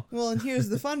 Good call. Well, and here's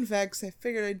the fun facts. I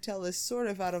figured I'd tell this sort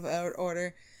of out of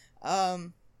order.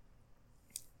 One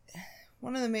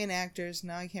of the main actors,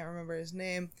 now I can't remember his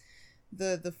name,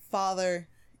 the father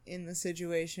in the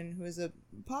situation, who was a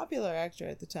popular actor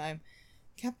at the time,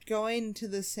 kept going to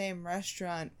the same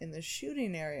restaurant in the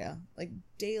shooting area, like,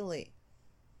 daily.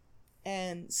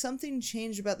 And something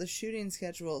changed about the shooting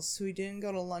schedule, so he didn't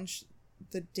go to lunch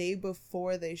the day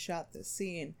before they shot the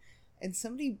scene. And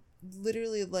somebody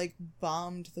literally, like,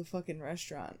 bombed the fucking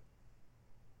restaurant.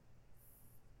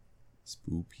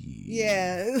 Spoopy.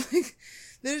 Yeah, like,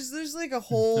 there's like a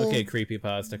whole... Okay,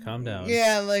 creepypasta, calm down.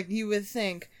 Yeah, like, you would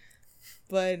think.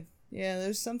 But, yeah,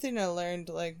 there's something I learned,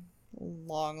 like, a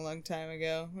long time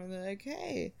ago, where they're like,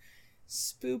 hey,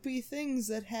 spoopy things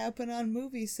that happen on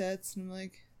movie sets. And I'm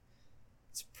like,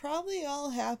 it's probably all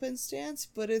happenstance,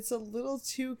 but it's a little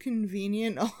too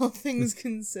convenient, all things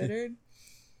considered.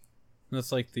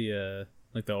 That's like the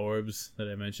orbs that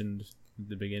I mentioned at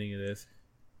the beginning of this.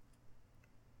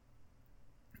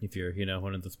 If you're,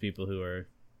 one of those people who are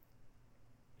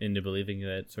into believing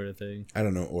that sort of thing. I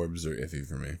don't know. Orbs are iffy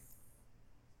for me.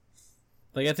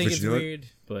 Like, I think But it's you know what? weird,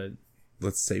 but...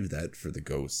 Let's save that for the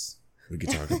ghosts. We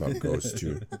could talk about ghosts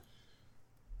too.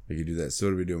 We could do that. So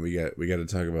what are we doing? We got to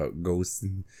talk about ghosts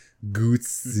and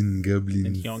goblins And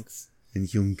hyonks. and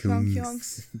Hyonks.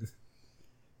 hyonks.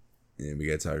 And we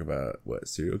got to talk about what,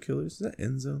 serial killers? Is that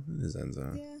Enzo? It is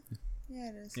Enzo. Yeah,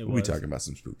 it is. We'll be talking about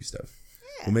some spooky stuff.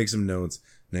 We'll make some notes.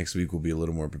 Next week we'll be a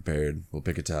little more prepared. We'll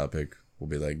pick a topic. We'll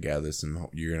be like, gather some.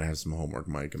 You're gonna have some homework,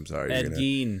 Mike. I'm sorry. Ed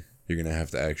Gein. You're gonna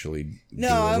have to actually No,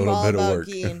 do a I'm little all bit of about work.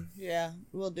 Geen. Yeah,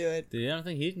 we'll do it. I don't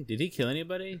think did he kill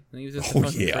anybody? I think he was just Oh, a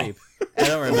fucking yeah. creep. I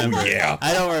don't remember. Oh, yeah.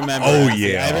 I don't remember. Oh,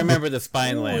 honestly. yeah. I remember the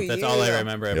spine Oh, lamp. That's all I yeah.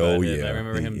 remember about Oh, him. yeah. I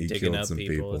remember him He digging killed up some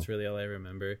people. people. That's really all I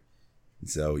remember.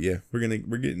 So yeah, we're gonna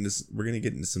get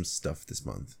into some stuff this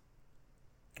month.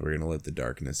 We're gonna let the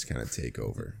darkness kind of take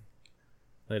over.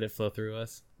 Let it flow through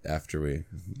us. After we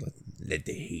let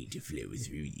the hate flow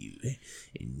through you,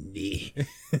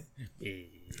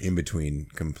 in between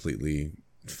completely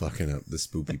fucking up the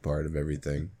spoopy part of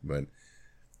everything, but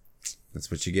that's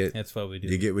what you get. That's what we do.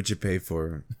 You get what you pay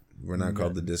for. We're not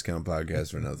called the Discount Podcast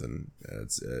for nothing.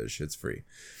 It's shit's free,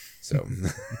 so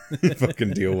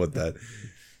fucking deal with that.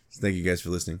 So thank you guys for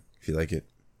listening. If you like it,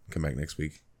 come back next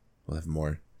week. We'll have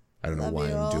more. I don't know Love why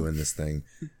you I'm all. doing this thing.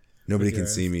 Nobody can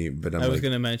see me, but I was like,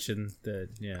 gonna mention that.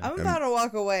 Yeah, I'm about to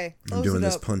walk away. I'm Close doing it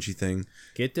this up. punchy thing.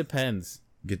 Get Depends.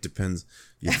 Get Depends.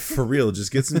 Yeah, for real.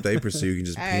 Just get some diapers so you can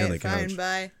just All pee on the right, couch. fine,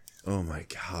 bye. Oh my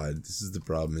god, this is the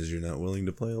problem: is you're not willing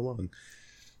to play along.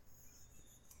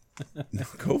 No,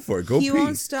 go for it. Go He pee.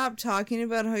 won't stop talking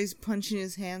about how he's punching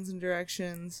his hands in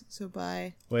directions. So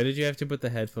bye. Why did you have to put the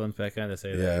headphones back on to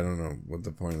say that? Yeah, I don't know what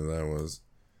the point of that was.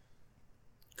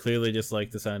 Clearly, just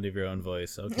like the sound of your own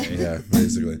voice. Okay. Yeah,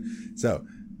 basically. So,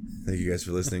 thank you guys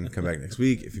for listening. Come back next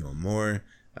week if you want more.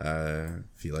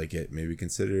 If you like it, maybe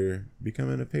consider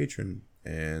becoming a patron,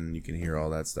 and you can hear all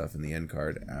that stuff in the end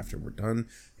card after we're done.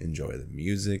 Enjoy the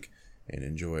music and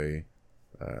enjoy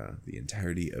the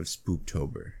entirety of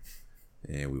Spooktober,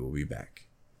 and we will be back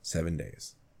 7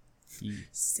 days.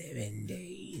 7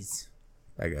 days.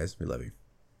 Bye, guys. We love you.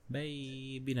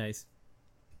 Bye. Be nice.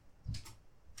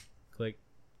 Click.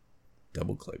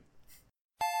 Double click.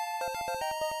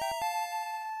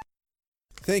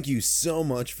 Thank you so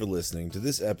much for listening to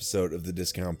this episode of the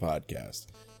Discount Podcast.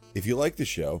 If you like the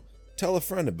show, tell a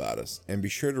friend about us, and be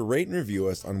sure to rate and review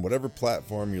us on whatever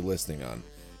platform you're listening on.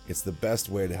 It's the best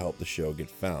way to help the show get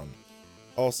found.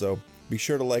 Also, be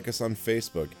sure to like us on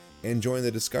Facebook and join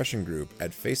the discussion group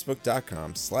at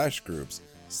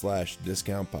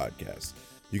facebook.com/groups/Discount Podcast.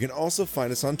 You can also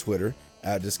find us on Twitter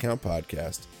at Discount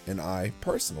Podcast, and I,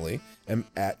 personally, am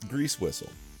at Grease Whistle.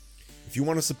 If you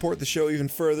want to support the show even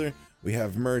further, we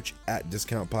have merch at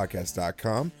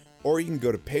discountpodcast.com, or you can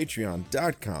go to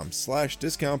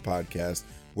patreon.com/discountpodcast,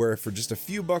 where for just a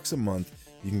few bucks a month,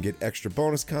 you can get extra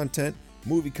bonus content,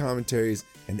 movie commentaries,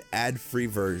 and ad-free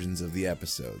versions of the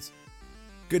episodes.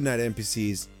 Good night,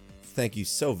 NPCs. Thank you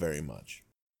so very much.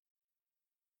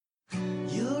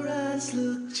 Your eyes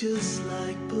look just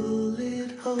like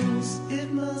bullet holes.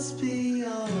 It must be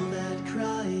all that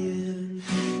crying.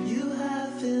 You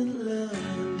haven't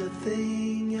learned a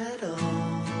thing at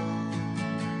all.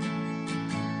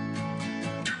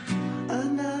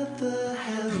 Another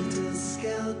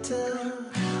helter-skelter.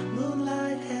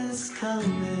 Moonlight has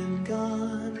come and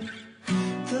gone.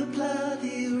 The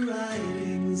bloody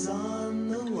writings on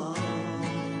the wall.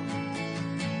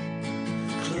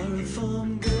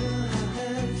 Chloroform girl, how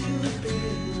have you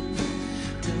been?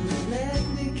 Don't let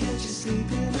me catch you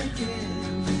sleeping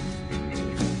again.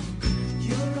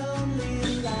 You're only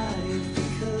alive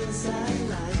because I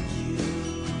like you.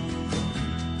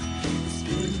 It's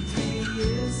been 3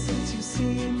 years since you've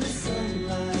seen the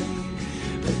sunlight,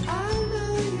 but I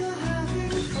know you're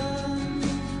having fun.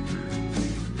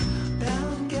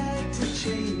 Bound, gagged, and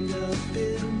chained up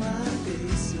in my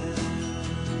basement.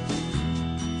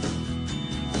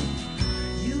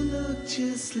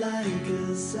 Just like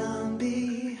a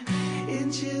zombie,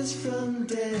 inches from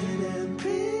dead and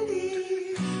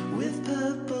pretty, with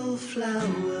purple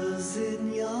flowers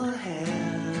in your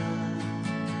hair.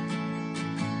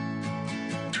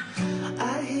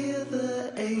 I hear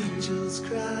the angels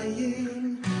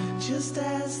crying, just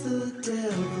as the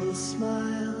devil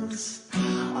smiles.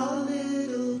 All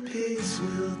little pigs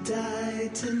will die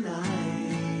tonight.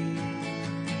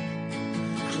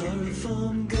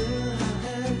 Chloroform girl, how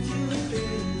have you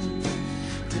been?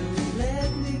 Don't let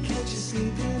me catch you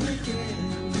sleeping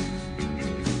again.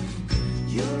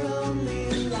 You're only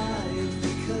alive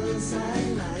because I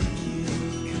like you.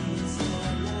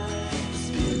 It's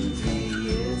been 3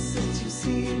 years since you've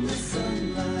seen the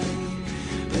sunlight.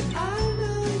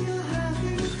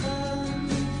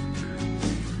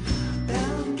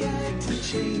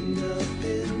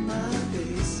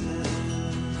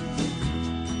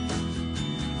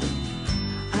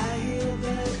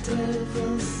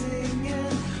 privacy.